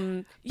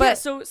 Yeah. But-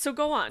 So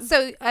go on.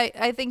 So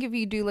I think if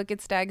you do look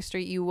at Stag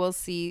Street, you will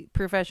see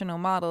professional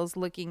models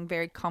looking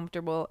very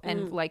comfortable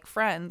and like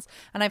friends.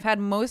 And I've had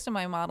most of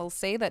my models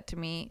say that to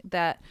me,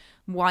 that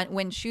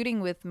when shooting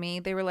with me,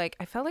 they were like,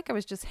 I felt like I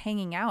was just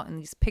hanging out and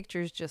these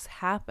pictures just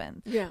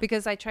happened. Yeah.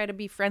 Because I try to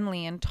be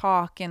friendly and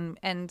talk and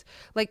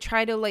like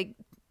try to like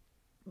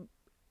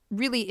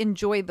really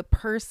enjoy the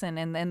person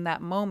and in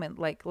that moment,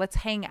 like let's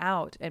hang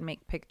out and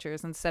make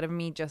pictures instead of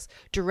me just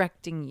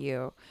directing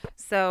you.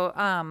 So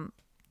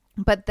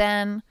but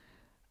then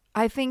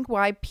I think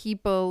why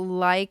people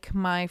like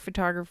my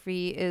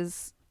photography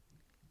is,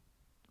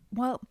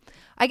 well,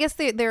 I guess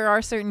there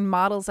are certain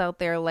models out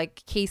there,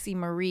 like Casey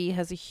Marie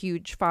has a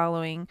huge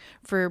following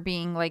for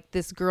being like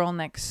this girl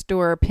next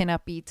door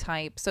pinup-y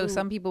type. So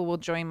some people will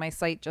join my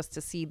site just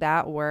to see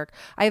that work.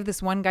 I have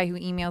this one guy who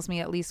emails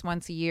me at least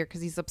once a year because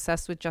he's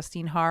obsessed with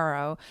Justine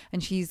Haro.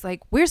 And she's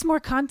like, where's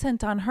more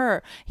content on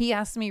her? He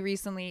asked me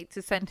recently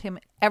to send him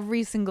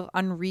every single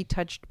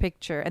unretouched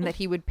picture and that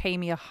he would pay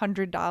me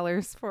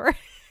 $100 for it.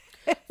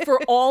 For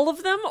all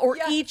of them or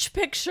each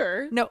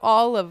picture? No,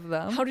 all of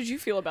them. How did you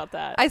feel about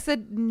that? I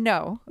said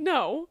no.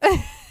 No.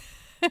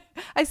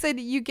 I said,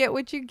 you get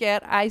what you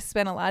get. I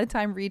spent a lot of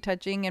time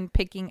retouching and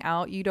picking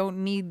out. You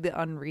don't need the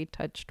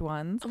unretouched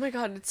ones. Oh my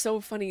God, it's so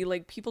funny.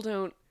 Like people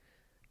don't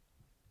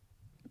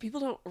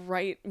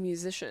write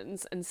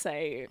musicians and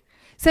say,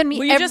 Send me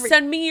will you just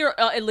send me your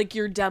like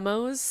your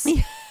demos?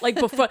 Like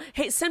before,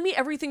 hey, send me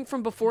everything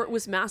from before it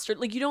was mastered.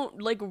 Like you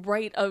don't like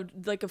write a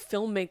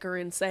filmmaker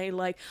and say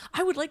like,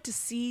 I would like to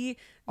see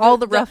all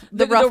the rough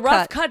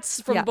cut. cuts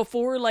from Yeah.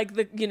 before, like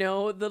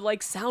the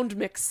like sound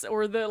mix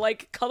or the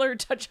like color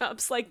touch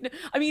ups. Like,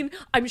 I mean,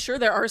 I'm sure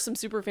there are some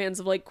super fans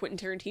of like Quentin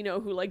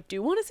Tarantino who like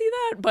do want to see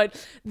that,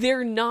 but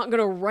they're not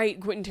gonna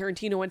write Quentin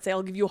Tarantino and say,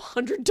 I'll give you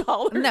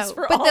 $100 No,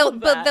 for but all of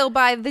that. they'll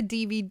buy the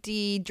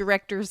DVD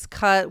director's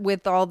cut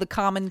with all the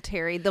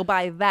commentary. They'll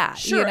buy that.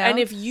 Sure, you know? and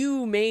if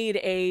you made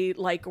a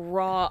like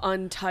raw,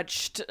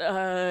 untouched,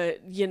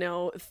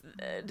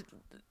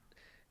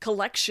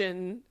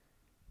 collection,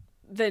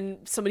 then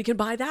somebody can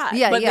buy that.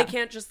 Yeah, but yeah. they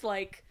can't just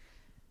like,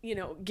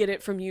 get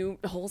it from you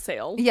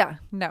wholesale. Yeah,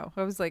 no.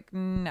 I was like,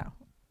 no.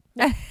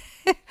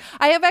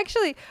 I have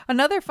actually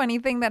another funny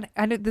thing that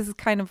this is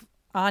kind of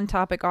on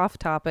topic, off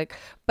topic,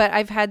 but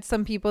I've had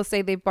some people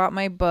say they bought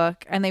my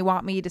book and they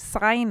want me to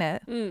sign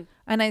it.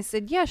 And I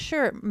said, yeah,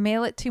 sure.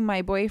 Mail it to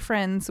my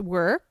boyfriend's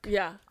work.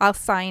 Yeah. I'll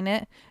sign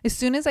it. As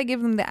soon as I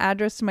give them the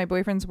address to my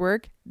boyfriend's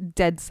work,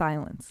 dead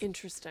silence.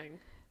 Interesting.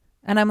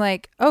 And I'm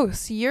like, oh,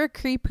 so you're a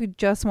creep who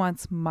just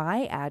wants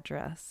my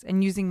address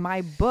and using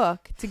my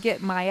book to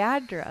get my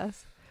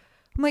address.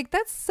 I'm like,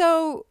 that's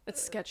so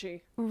It's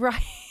sketchy.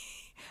 right.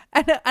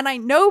 And I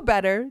know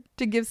better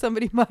to give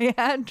somebody my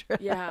address.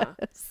 Yeah.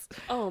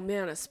 Oh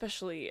man,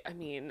 especially I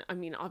mean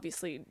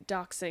obviously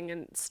doxing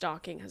and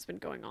stalking has been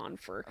going on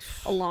for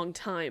a long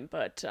time,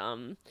 but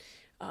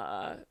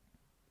well,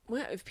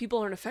 if people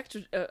aren't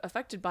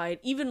affected by it,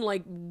 even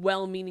like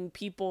well-meaning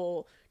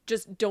people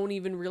just don't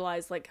even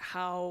realize like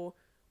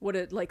what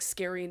a like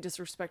scary and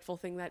disrespectful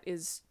thing that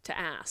is to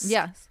ask.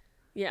 Yes.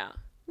 Yeah.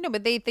 No,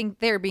 but they think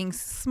they're being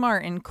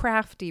smart and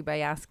crafty by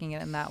asking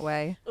it in that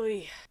way.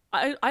 Oy.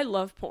 I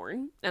love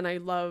porn and I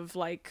love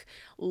like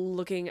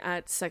looking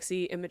at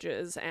sexy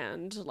images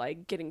and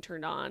like getting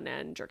turned on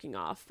and jerking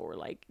off or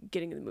like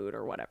getting in the mood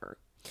or whatever.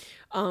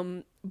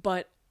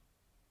 But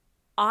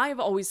I've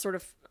always sort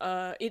of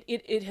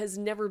it has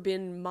never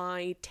been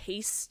my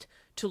taste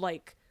to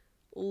like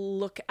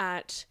look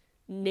at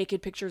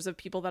naked pictures of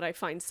people that I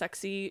find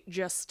sexy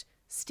just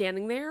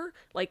standing there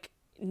like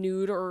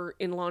nude or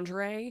in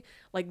lingerie.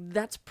 Like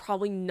that's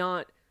probably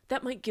not,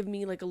 that might give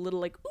me like a little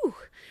like ooh,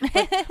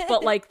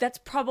 but like that's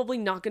probably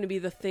not going to be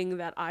the thing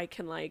that I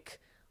can like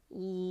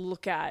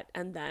look at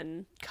and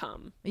then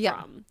come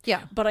from.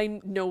 Yeah. But I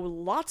know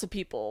lots of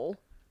people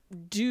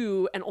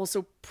do and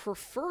also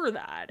prefer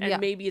that, and Yeah.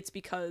 maybe it's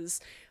because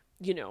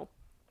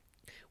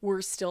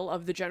we're still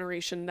of the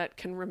generation that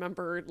can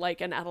remember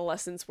like an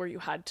adolescence where you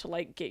had to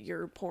like get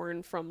your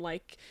porn from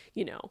like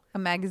A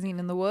magazine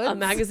in the woods. a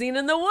magazine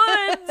in the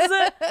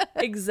woods.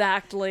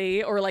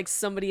 Exactly. Or like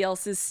somebody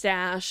else's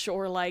stash,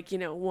 or like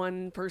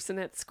one person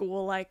at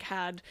school like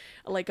had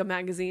like a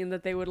magazine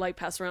that they would like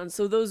pass around,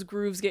 so those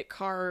grooves get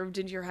carved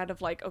into your head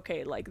of like,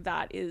 okay, like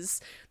that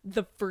is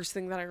the first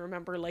thing that I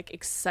remember like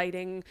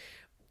exciting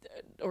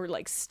or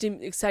like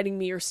exciting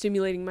me or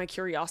stimulating my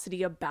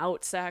curiosity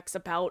about sex,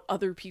 about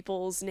other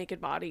people's naked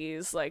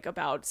bodies, like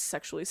about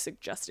sexually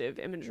suggestive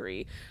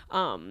imagery.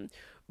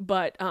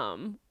 But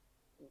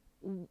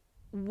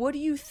what do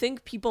you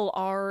think people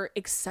are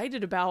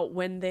excited about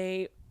when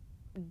they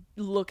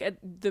look at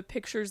the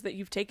pictures that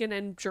you've taken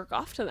and jerk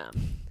off to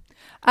them?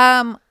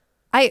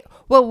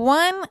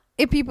 One,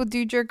 if people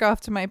do jerk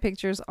off to my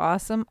pictures,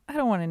 awesome. I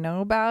don't want to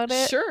know about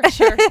it.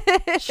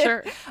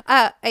 Sure.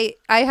 I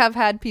have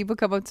had people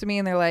come up to me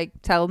and they're like,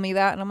 tell me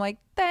that, and I'm like,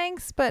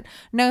 thanks, but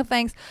no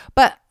thanks.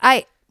 But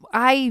I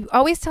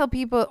always tell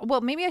people,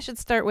 well, maybe I should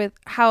start with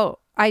how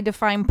I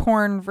define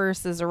porn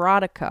versus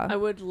erotica. I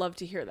would love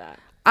to hear that.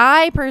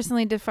 I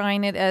personally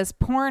define it as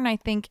porn, I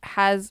think,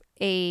 has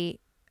a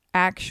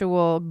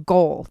actual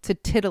goal to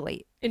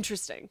titillate.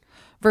 Interesting.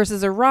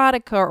 Versus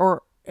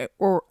erotica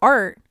or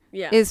art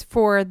is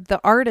for the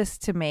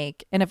artist to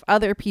make, and if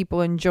other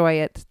people enjoy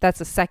it,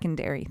 that's a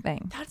secondary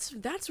thing.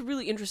 That's a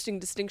really interesting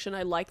distinction.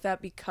 I like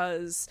that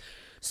because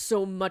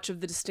so much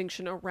of the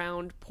distinction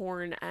around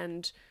porn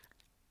and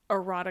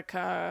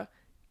erotica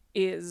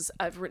is,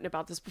 I've written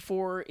about this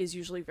before, is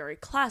usually very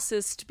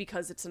classist,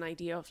 because it's an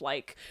idea of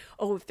like,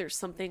 oh, if there's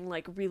something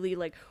like really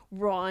like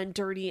raw and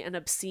dirty and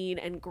obscene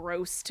and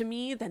gross to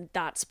me, then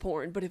that's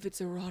porn. But if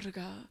it's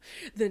erotica,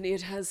 then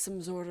it has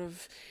some sort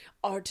of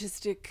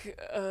artistic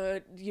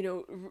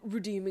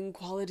redeeming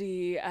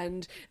quality,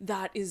 and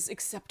that is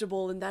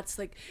acceptable, and that's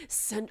like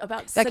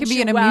about that could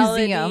be in a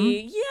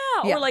museum.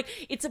 Or like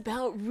it's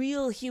about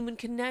real human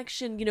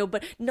connection,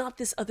 but not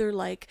this other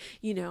like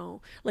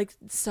like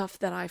stuff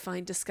that I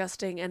find disgusting.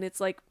 And it's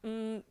like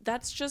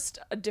that's just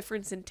a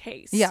difference in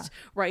taste,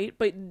 right?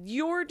 But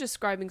you're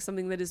describing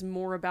something that is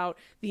more about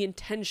the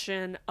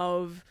intention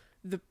of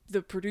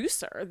the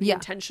producer, the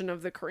intention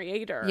of the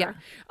creator,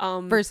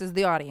 versus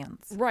the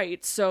audience,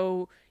 right?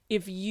 So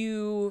if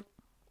you're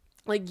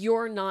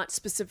not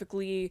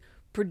specifically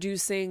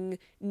producing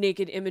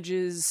naked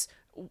images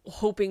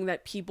hoping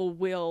that people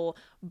will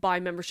buy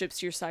memberships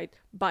to your site,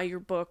 buy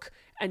your book,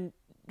 and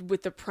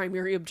with the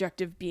primary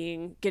objective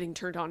being getting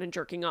turned on and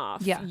jerking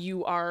off.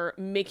 You are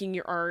making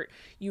your art.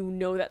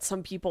 That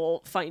some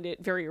people find it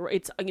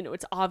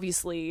it's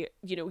obviously,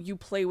 you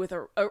play with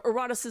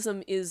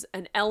eroticism is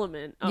an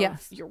element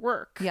of your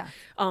work.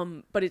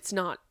 But it's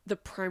not the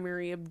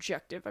primary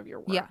objective of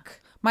your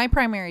work. My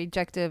primary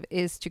objective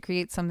is to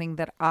create something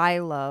that I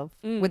love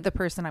with the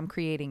person I'm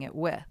creating it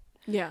with.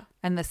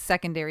 And the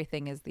secondary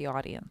thing is the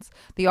audience.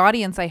 The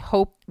audience, I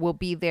hope, will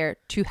be there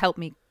to help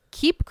me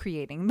keep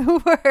creating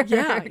the work.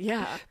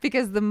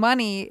 Because the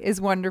money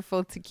is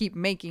wonderful to keep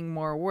making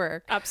more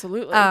work.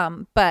 Absolutely.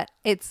 But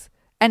it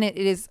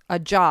is a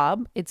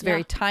job. It's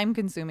very time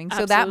consuming.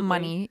 So that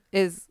money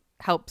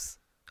helps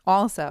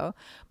also.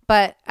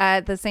 But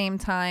at the same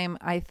time,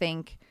 I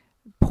think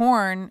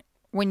porn,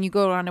 when you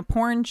go on a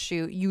porn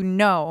shoot,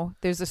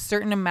 there's a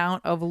certain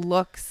amount of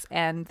looks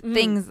and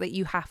things that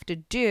you have to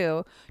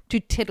do to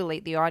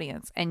titillate the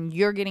audience. And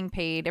you're getting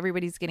paid,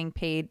 everybody's getting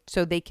paid,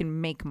 so they can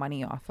make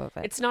money off of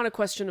it. It's not a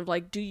question of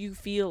like, do you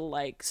feel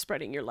like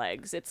spreading your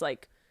legs? It's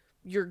like,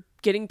 you're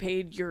getting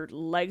paid your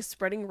legs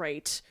spreading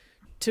right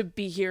to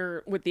be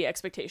here with the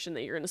expectation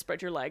that you're going to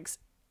spread your legs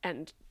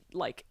and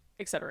like,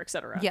 et cetera, et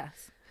cetera.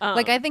 Yes.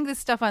 Like, I think this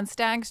stuff on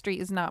Stag Street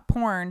is not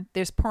porn.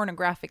 There's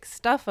pornographic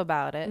stuff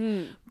about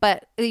it.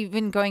 But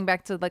even going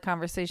back to the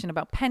conversation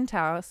about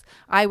Penthouse,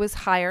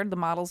 the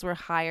models were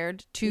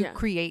hired to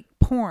create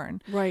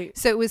porn. Right.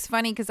 So it was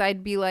funny because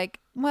I'd be like,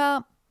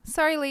 well,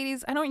 sorry,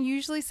 ladies, I don't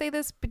usually say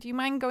this, but do you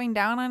mind going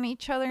down on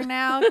each other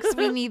now? Because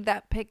we need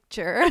that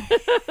picture.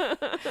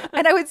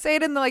 And I would say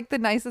it in the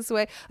nicest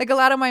way. Like, a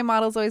lot of my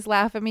models always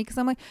laugh at me because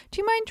I'm like,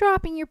 do you mind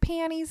dropping your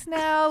panties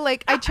now?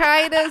 Like, I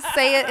try to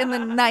say it in the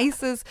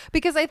nicest,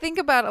 because I think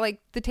about it like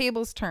the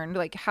tables turned.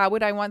 Like, how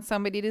would I want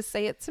somebody to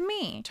say it to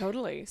me?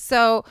 Totally.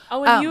 So,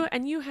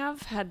 and you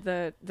have had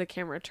the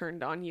camera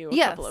turned on you a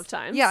couple of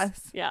times.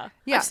 Yes. Yeah.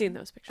 I've seen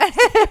those pictures.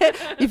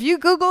 If you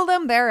Google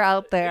them, they're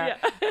out there.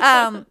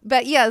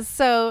 But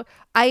so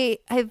I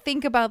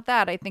think about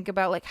that. I think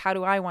about like, how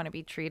do I want to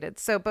be treated?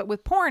 So, but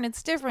with porn,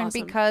 it's different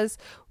because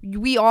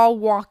we all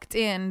walked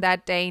in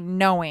that day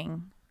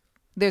knowing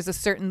there's a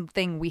certain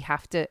thing we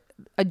have to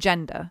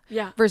agenda.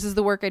 Versus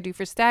the work I do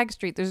for Stag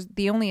Street. There's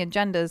the only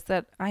agenda is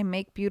that I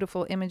make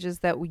beautiful images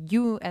that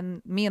you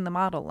and me and the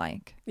model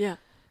like.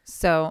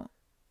 So,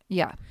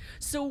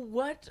 So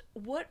what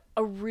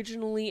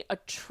originally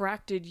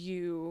attracted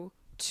you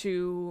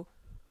to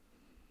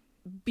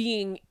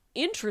being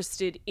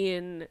interested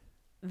in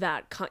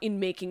in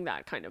making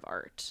that kind of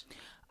art?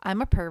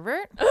 I'm a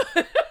pervert.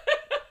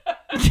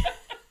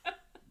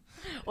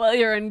 Well,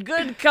 you're in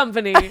good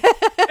company.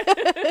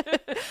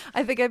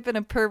 I think I've been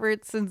a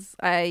pervert since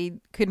I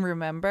can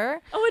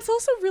remember. Oh, it's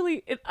also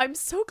really, I'm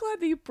so glad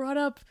that you brought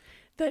up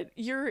that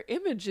your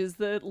image is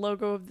the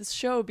logo of this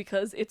show,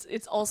 because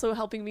it's also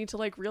helping me to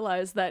like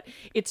realize that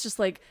it's just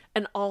like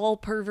an all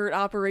pervert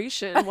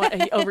operation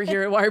over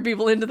here. Why are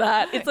people into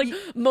that? It's like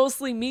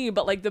mostly me,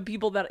 but like the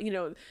people that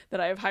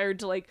that I have hired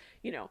to like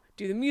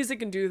do the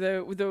music and do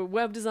the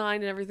web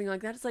design and everything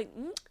like that. It's like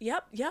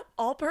yep,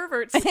 all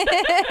perverts.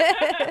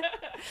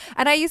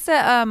 And I used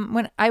to,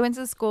 when I went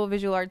to school of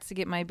visual arts to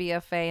get my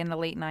BFA in the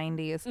late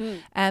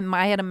 90s, and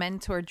I had a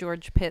mentor,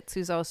 George Pitts,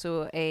 who's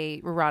also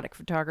a erotic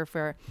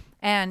photographer.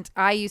 And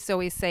I used to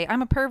always say,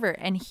 I'm a pervert.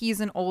 And he's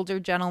an older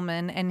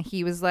gentleman. And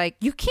he was like,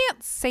 you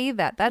can't say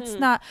that. That's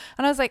not.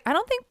 And I was like, I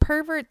don't think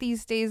pervert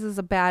these days is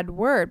a bad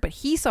word. But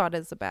he saw it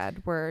as a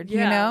bad word,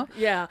 you know?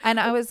 Yeah. And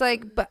I was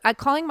like, but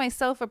calling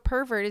myself a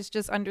pervert is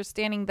just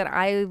understanding that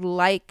I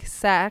like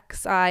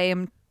sex. I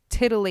am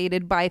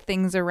titillated by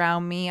things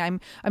around me. I'm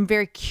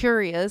very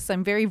curious.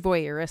 I'm very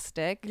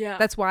voyeuristic. Yeah.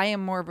 That's why I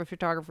am more of a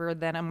photographer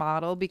than a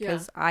model,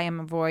 because I am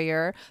a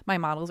voyeur. My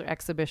models are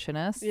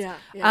exhibitionists.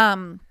 Yeah.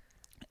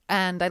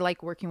 And I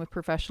like working with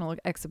professional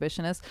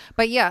exhibitionists.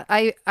 But yeah,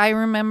 I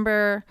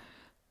remember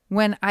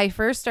when I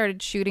first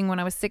started shooting when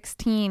I was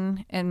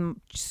 16 and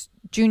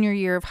junior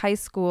year of high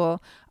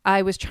school,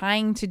 I was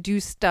trying to do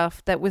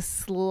stuff that was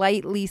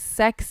slightly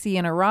sexy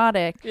and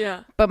erotic.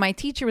 Yeah. But my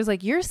teacher was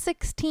like, you're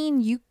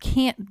 16. You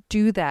can't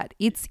do that.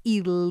 It's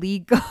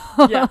illegal.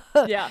 Yeah.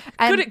 Yeah.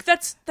 And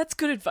that's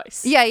good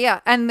advice.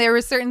 yeah. And there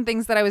were certain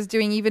things that I was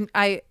doing. Even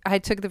I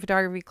took the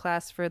photography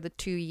class for the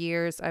 2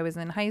 years I was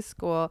in high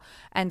school.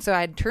 And so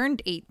I had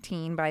turned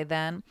 18 by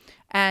then.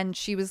 And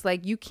she was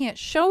like, you can't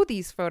show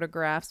these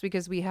photographs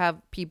because we have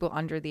people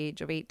under the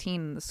age of 18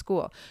 in the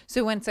school.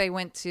 So once I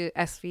went to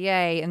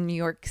SVA in New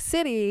York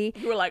City,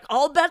 You were like,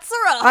 all bets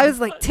are up. I was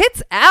like,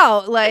 tits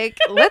out. Like,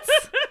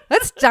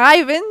 let's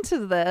dive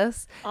into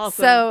this.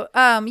 Awesome. So,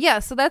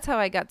 so that's how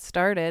I got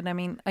started. I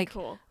mean, like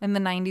Cool. in the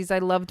 90s, I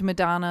loved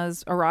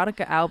Madonna's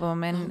Erotica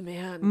album. And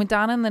man.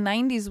 Madonna in the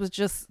 90s was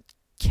just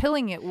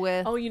killing it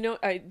with. Oh,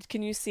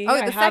 can you see? Oh,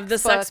 I have the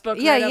sex book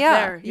right up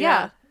there.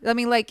 Yeah. I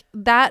mean, like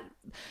that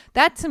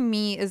to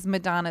me is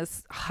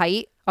Madonna's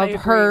height I of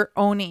agree. her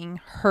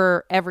owning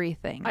her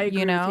everything. I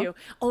agree you know? with you.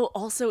 Oh,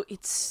 also,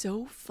 it's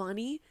so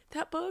funny,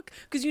 that book,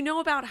 because you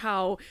know about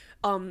how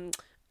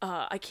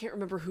I can't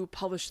remember who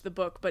published the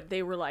book, but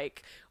they were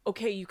like,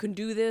 okay, you can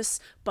do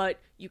this, but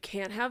you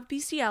can't have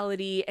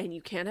bestiality, and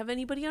you can't have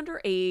anybody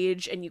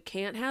underage, and you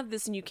can't have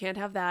this, and you can't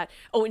have that.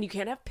 Oh, and you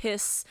can't have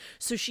piss.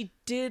 So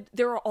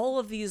there are all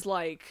of these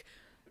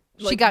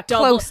She got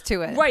close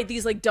to it. Right,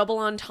 these like double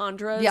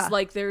entendres. Yeah.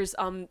 Like there's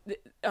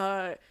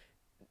a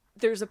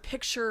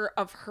picture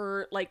of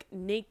her like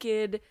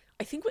naked,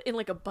 I think in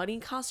like a bunny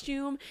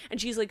costume, and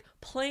she's like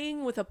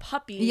playing with a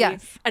puppy.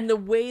 Yes. And the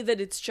way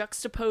that it's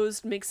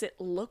juxtaposed makes it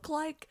look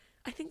like,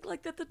 I think,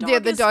 like that the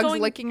dog the is dog's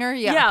going, licking her.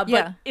 Yeah. Yeah,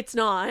 but it's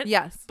not.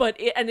 Yes. But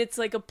it's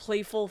like a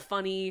playful,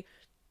 funny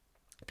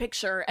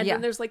picture. And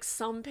then there's like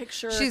some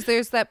picture.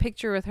 There's that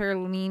picture with her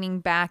leaning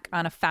back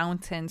on a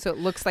fountain, so it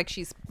looks like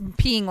she's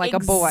peeing like a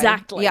boy.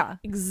 Exactly. Yeah.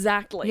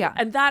 Exactly. Yeah.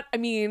 And that, I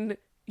mean,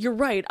 you're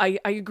right. I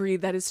agree.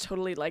 That is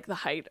totally like the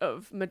height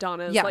of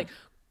Madonna's like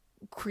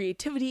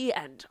creativity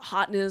and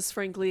hotness,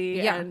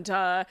 frankly. Yeah. And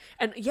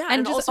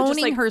And just also owning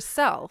just, like,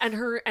 herself.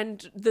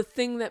 and the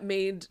thing that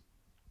made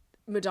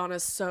Madonna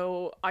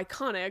so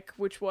iconic,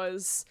 which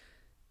was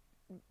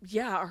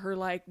her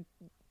like,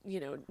 you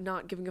know,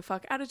 not giving a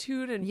fuck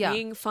attitude and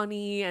being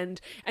funny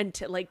and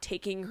like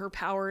taking her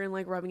power and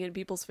like rubbing it in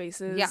people's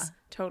faces. Yeah.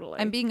 Totally.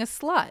 And being a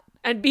slut.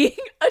 And being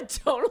a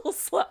total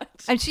slut.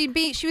 And she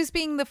was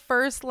being the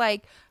first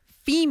like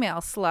female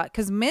slut,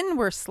 because men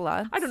were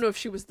sluts. I don't know if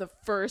she was the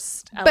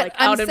first But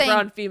I'm out and saying-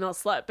 brown female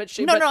slut, but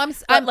she. No, but, no,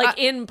 but I'm like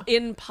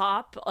in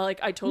pop, like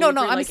I totally. No,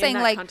 agree, I'm like, saying in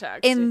that like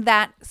context. in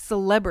that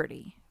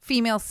celebrity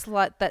female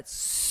slut that's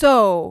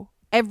so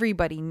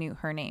everybody knew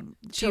her name.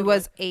 She Totally.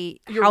 was a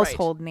You're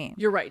household right. name.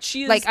 You're right.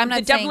 She is Like, I'm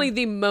not definitely saying-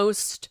 the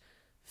most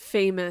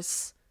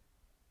famous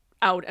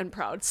out and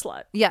proud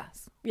slut.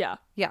 Yes. Yeah.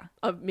 Yeah.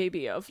 Of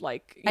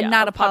like And yeah,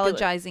 not of popular-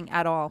 apologizing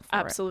at all for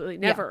Absolutely.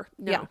 it. Never.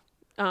 Yeah.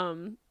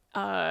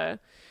 No.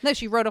 No,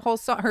 she wrote a whole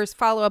song. Her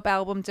follow-up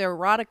album to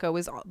Erotica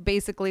was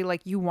basically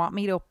like, you want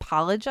me to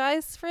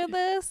apologize for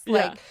this?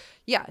 Like,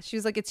 yeah, she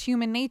was like, it's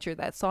human nature.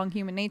 That song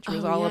Human Nature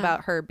was all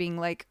about her being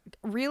like,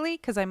 really?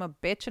 Because I'm a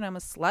bitch and I'm a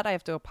slut, I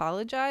have to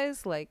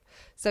apologize? Like,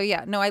 so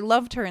yeah, no, I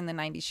loved her in the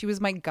 90s. She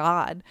was my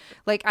god.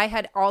 Like, I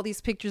had all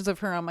these pictures of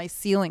her on my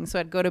ceiling, so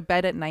I'd go to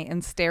bed at night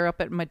and stare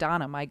up at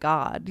Madonna, my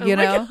god, you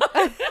know?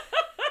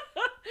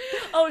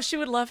 Oh, she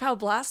would love how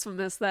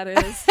blasphemous that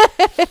is.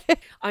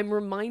 I'm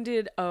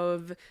reminded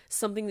of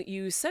something that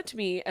you said to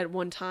me at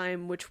one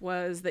time, which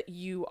was that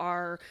you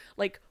are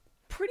like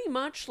pretty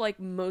much like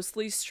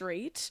mostly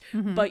straight,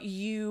 but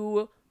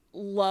you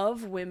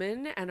love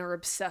women and are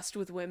obsessed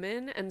with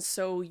women. And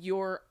so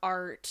your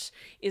art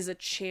is a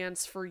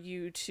chance for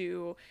you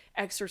to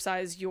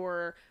exercise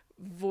your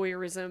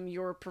voyeurism,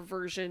 your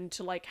perversion,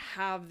 to like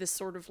have this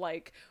sort of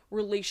like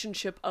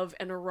relationship of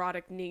an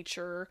erotic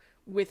nature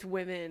with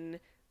women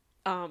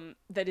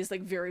that is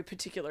like very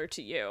particular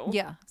to you.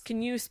 Yeah.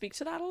 Can you speak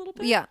to that a little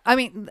bit? Yeah. I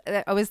mean,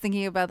 I was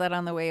thinking about that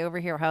on the way over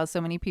here, how so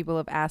many people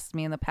have asked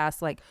me in the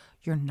past, like,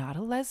 you're not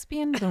a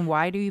lesbian? Then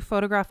why do you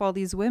photograph all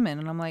these women?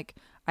 And I'm like,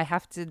 I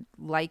have to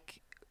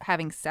like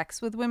having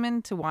sex with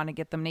women to want to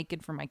get them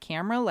naked for my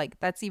camera.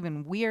 Like, that's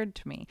even weird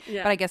to me.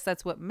 Yeah. But I guess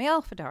that's what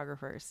male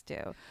photographers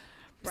do.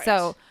 Right.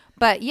 So,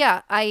 but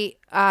yeah, I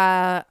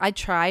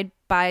tried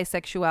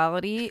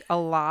bisexuality a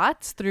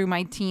lot through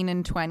my teen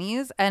and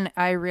 20s, and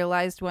I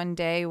realized one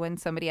day when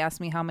somebody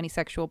asked me how many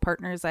sexual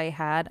partners I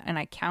had, and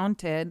I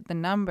counted the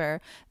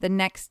number, the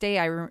next day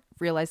I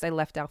realized I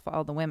left out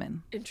all the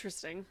women.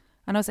 Interesting.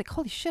 And I was like,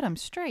 holy shit, I'm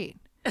straight.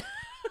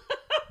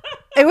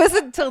 It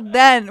wasn't until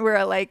then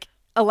where like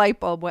a light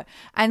bulb went.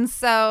 And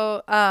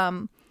so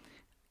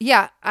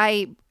yeah,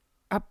 I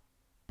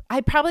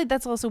probably,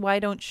 that's also why I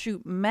don't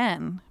shoot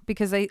men,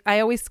 because I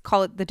always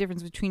call it the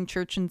difference between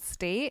church and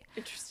state.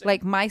 Interesting.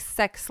 Like my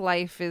sex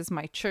life is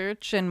my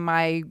church and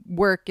my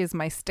work is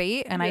my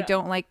state, and I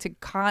don't like to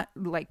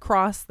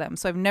cross them.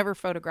 So I've never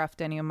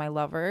photographed any of my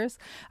lovers.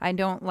 I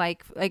don't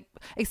like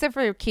except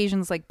for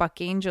occasions like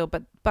Buck Angel,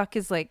 but Buck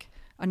is like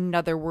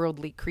another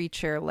worldly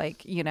creature,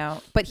 like, you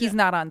know, but he's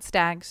not on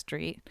Stag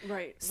Street.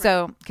 Right.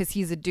 So because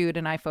he's a dude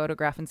and I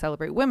photograph and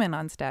celebrate women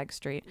on Stag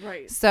Street.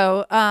 Right.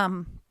 So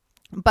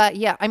but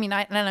yeah, I mean,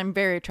 I'm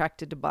very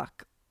attracted to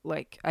Buck.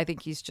 Like, I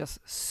think he's just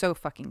so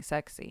fucking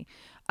sexy.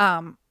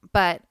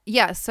 But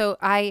yeah, so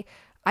I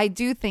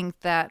do think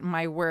that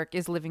my work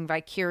is living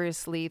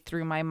vicariously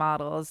through my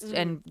models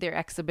and their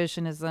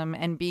exhibitionism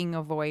and being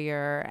a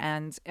voyeur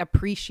and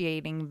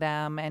appreciating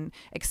them and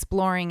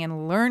exploring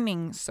and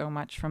learning so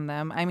much from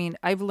them. I mean,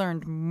 I've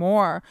learned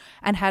more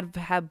and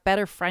have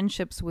better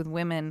friendships with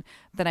women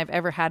than I've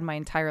ever had my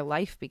entire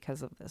life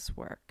because of this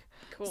work.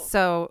 Cool.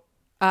 So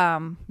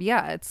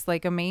yeah, it's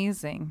like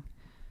amazing.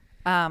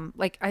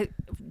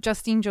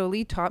 Justine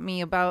Jolie taught me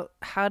about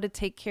how to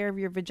take care of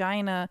your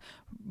vagina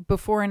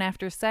before and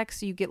after sex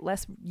so you get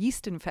less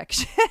yeast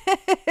infections.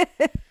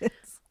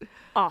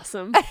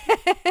 Awesome.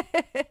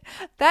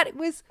 That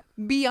was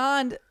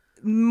beyond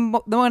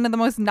one of the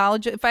most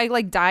knowledgeable. If I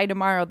like die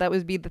tomorrow, that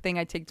would be the thing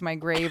I take to my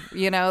grave,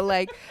 you know,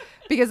 like,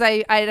 because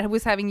I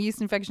was having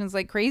yeast infections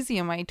like crazy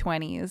in my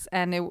 20s,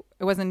 and it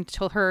wasn't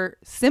until her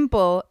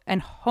simple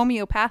and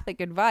homeopathic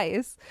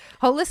advice,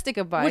 holistic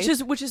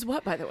advice, which is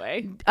what, by the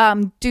way?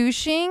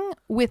 Douching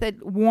with a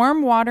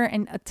warm water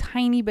and a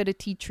tiny bit of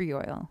tea tree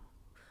oil.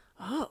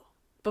 Oh,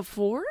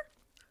 before?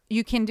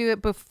 You can do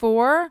it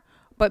before,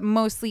 but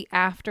mostly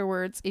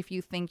afterwards if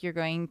you think you're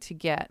going to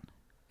get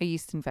a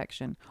yeast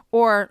infection.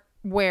 Or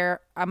where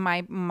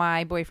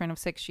my boyfriend of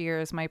 6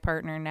 years, my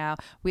partner now,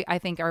 I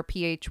think our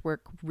pH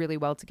work really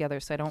well together,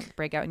 so I don't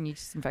break out in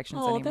yeast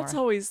infections anymore.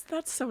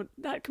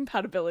 That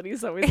compatibility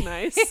is always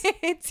nice.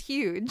 It's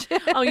huge.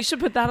 Oh, you should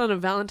put that on a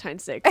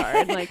Valentine's Day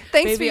card. Like,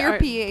 thanks for your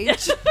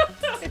pH.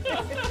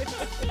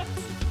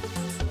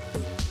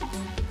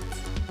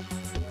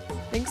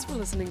 Thanks for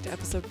listening to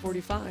episode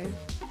 45.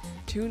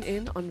 Tune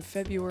in on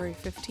February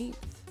 15th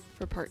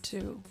for part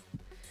 2.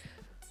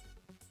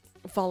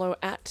 Follow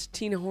at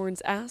Tina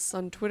Horn's Ass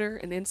on Twitter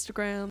and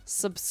Instagram.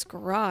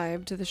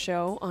 Subscribe to the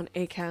show on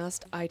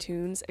Acast,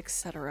 iTunes,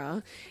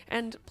 etc.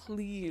 And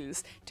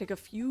please take a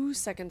few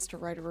seconds to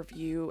write a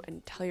review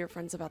and tell your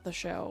friends about the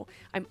show.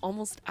 I'm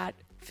almost at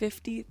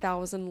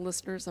 50,000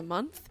 listeners a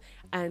month,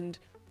 and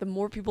the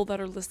more people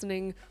that are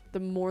listening, the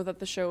more that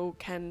the show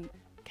can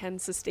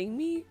sustain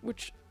me,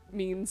 which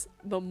means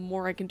the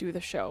more I can do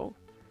the show.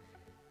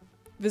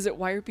 Visit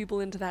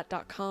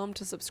wirepeopleintothat.com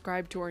to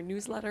subscribe to our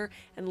newsletter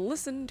and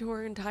listen to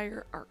our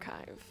entire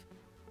archive.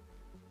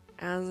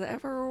 As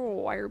ever,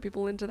 Wire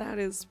People Into That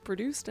is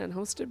produced and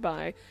hosted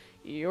by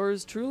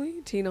yours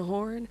truly, Tina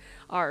Horn.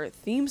 Our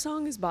theme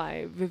song is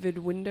by Vivid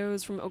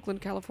Windows from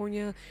Oakland,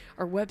 California.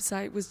 Our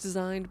website was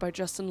designed by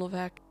Justin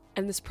Levesque.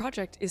 And this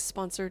project is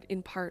sponsored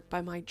in part by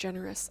my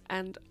generous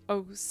and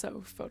oh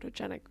so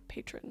photogenic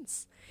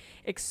patrons.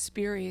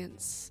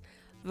 Experience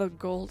the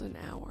golden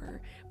hour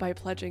by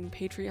pledging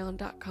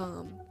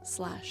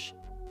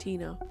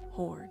patreon.com/Tina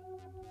Horn.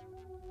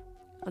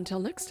 Until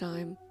next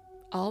time,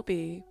 I'll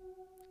be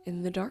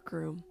in the dark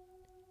room.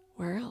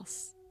 Where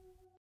else?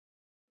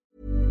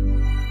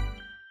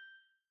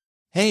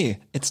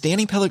 Hey, it's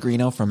Danny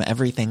Pellegrino from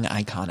Everything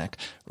Iconic.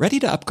 Ready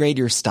to upgrade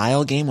your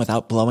style game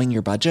without blowing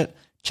your budget?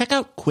 Check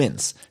out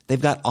Quince.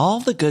 They've got all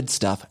the good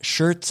stuff,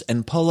 shirts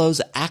and polos,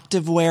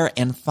 activewear,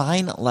 and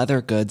fine leather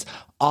goods,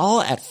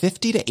 all at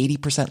 50 to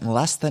 80%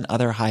 less than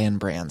other high-end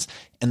brands.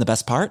 And the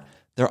best part?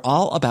 They're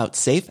all about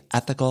safe,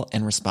 ethical,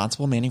 and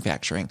responsible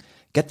manufacturing.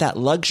 Get that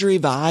luxury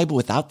vibe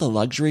without the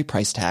luxury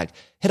price tag.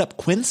 Hit up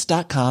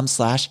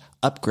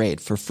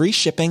quince.com/upgrade for free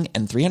shipping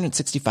and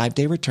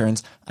 365-day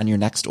returns on your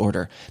next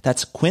order.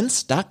 That's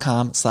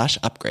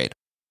quince.com/upgrade.